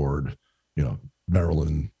Seaboard,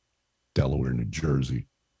 Maryland, Delaware, New Jersey,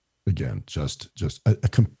 again, just a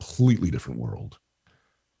completely different world.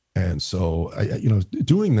 And so,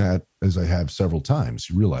 doing that as I have several times,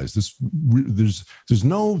 you realize there's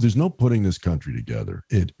no putting this country together.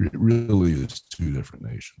 It really is two different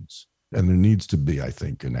nations. And there needs to be, I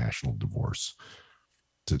think, a national divorce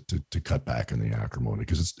to cut back on the acrimony,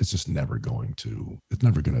 because it's just never going to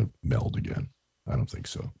meld again. I don't think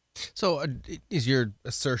so. So is your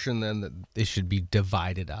assertion then that they should be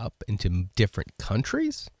divided up into different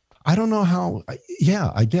countries? I don't know how.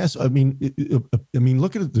 Yeah, I guess. I mean,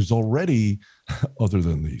 look at it. There's already, other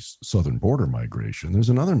than the southern border migration, there's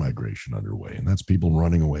another migration underway, and that's people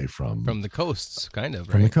running away from the coasts, kind of,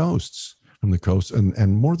 right? From the coast,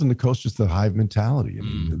 and more than the coast, just the hive mentality. I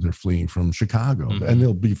mean, they're fleeing from Chicago, and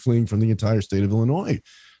they'll be fleeing from the entire state of Illinois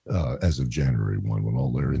as of January 1, when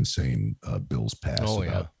all their insane bills pass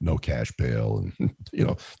about no cash bail and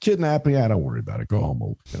kidnapping. I don't worry about it. Go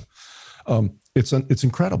home. It's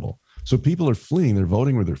incredible. So people are fleeing. They're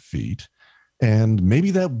voting with their feet, and maybe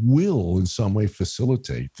that will in some way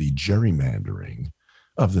facilitate the gerrymandering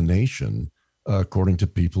of the nation, according to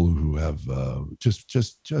people who have just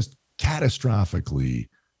catastrophically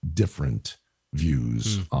different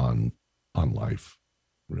views on life,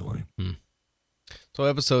 really. So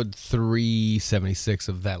episode 376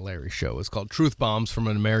 of That Larry Show is called Truth Bombs from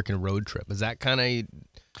an American Road Trip. Is that kind of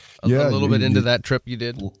a little bit into that trip you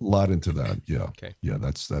did? A lot into that, yeah. Okay. Yeah,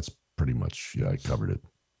 that's pretty much, I covered it.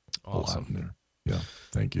 Awesome. A lot in there. Yeah,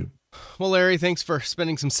 thank you. Well, Larry, thanks for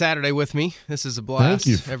spending some Saturday with me. This is a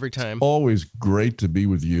blast every time. It's always great to be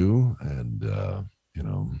with you, and,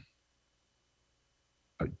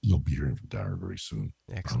 you'll be hearing from Darren very soon.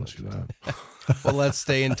 Excellent. I promise you that. Well, let's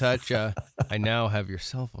stay in touch. I now have your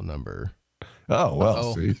cell phone number. Oh,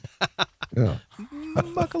 well, see. Yeah.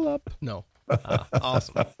 Buckle up. No.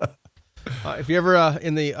 Awesome. If you're ever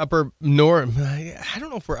in the upper north, I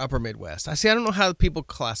don't know if we're upper Midwest. I don't know how people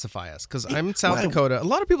classify us, because I'm in South Dakota. A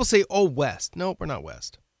lot of people say, West. No, we're not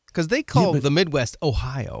West, because they call the Midwest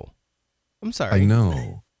Ohio. I'm sorry. I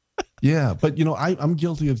know. Yeah, but I'm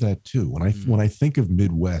guilty of that too. When I think of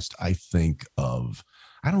Midwest, I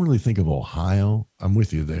don't really think of Ohio. I'm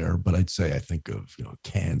with you there, but I'd say I think of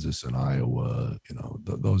Kansas and Iowa.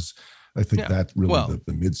 Those. I think that really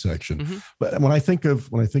the midsection. Mm-hmm. But when I think of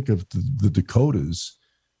the Dakotas,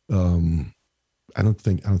 I don't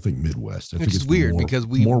think Midwest. I think it's weird because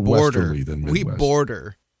we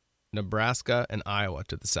border Nebraska and Iowa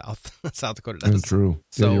to the south. South Dakota does. That's true.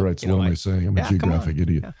 So, yeah, you're right. So what am I saying? I'm a geographic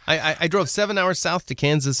idiot. Yeah. I drove 7 hours south to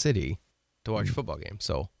Kansas City to watch a football game.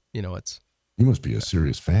 So, it's... You must be a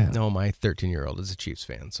serious fan. No, my 13-year-old is a Chiefs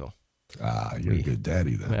fan. So, you're a good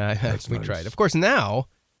daddy then. We tried. Of course, now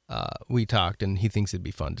we talked, and he thinks it'd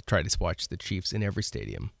be fun to try to watch the Chiefs in every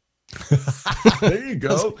stadium. There you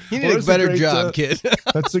go. You need a better job, kid.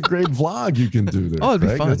 That's a great vlog you can do there. Oh, it'd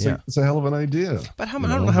be fun. It's a hell of an idea. But I don't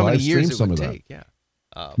know how many years it would take. Yeah,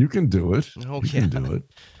 you can do it. Oh, you can do it.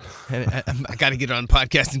 And I got to get on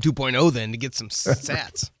podcasting 2.0 then to get some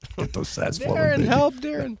sats. Get those sats flowing. Help,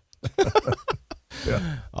 Darren.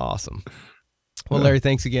 Yeah. Awesome. Well, Larry,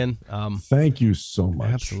 thanks again. Thank you so much.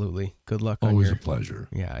 Absolutely. Good luck. Always a pleasure.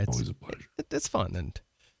 Yeah, it's always a pleasure. It's fun, and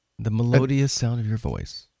the melodious sound of your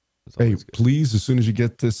voice. Hey, please, as soon as you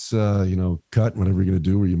get this, cut, whatever you're going to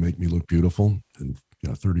do, where you make me look beautiful and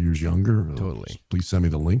 30 years younger, totally. Please send me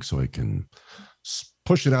the link so I can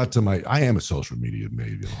push it out to I am a social media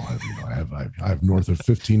maybe. I have north of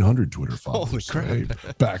 1,500 Twitter followers. Holy crap! So,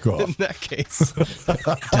 hey, back off. In that case,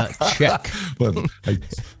 check. But I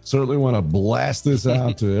certainly want to blast this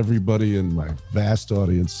out to everybody in my vast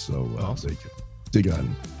audience, so they can dig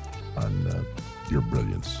on your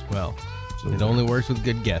brilliance. Well. It only works with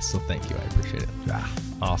good guests, so thank you. I appreciate it.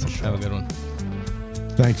 Awesome. Sure. Have a good one.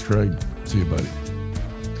 Thanks, Craig. See you, buddy.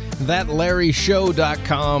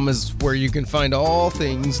 ThatLarryShow.com is where you can find all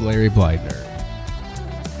things Larry Bleidner.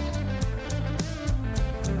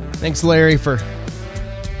 Thanks, Larry, for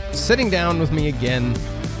sitting down with me again.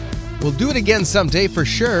 We'll do it again someday for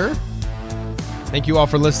sure. Thank you all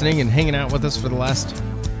for listening and hanging out with us for the last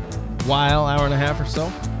hour and a half or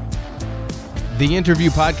so.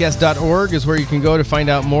 TheInterviewPodcast.org is where you can go to find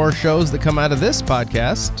out more shows that come out of this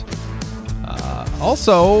podcast.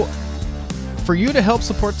 Also, for you to help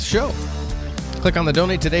support the show, click on the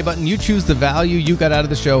Donate Today button. You choose the value you got out of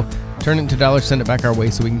the show, turn it into dollars, send it back our way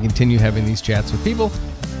so we can continue having these chats with people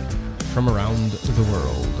from around the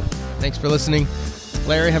world. Thanks for listening.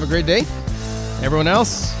 Larry, have a great day. Everyone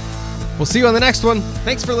else, we'll see you on the next one.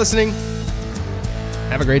 Thanks for listening.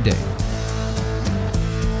 Have a great day.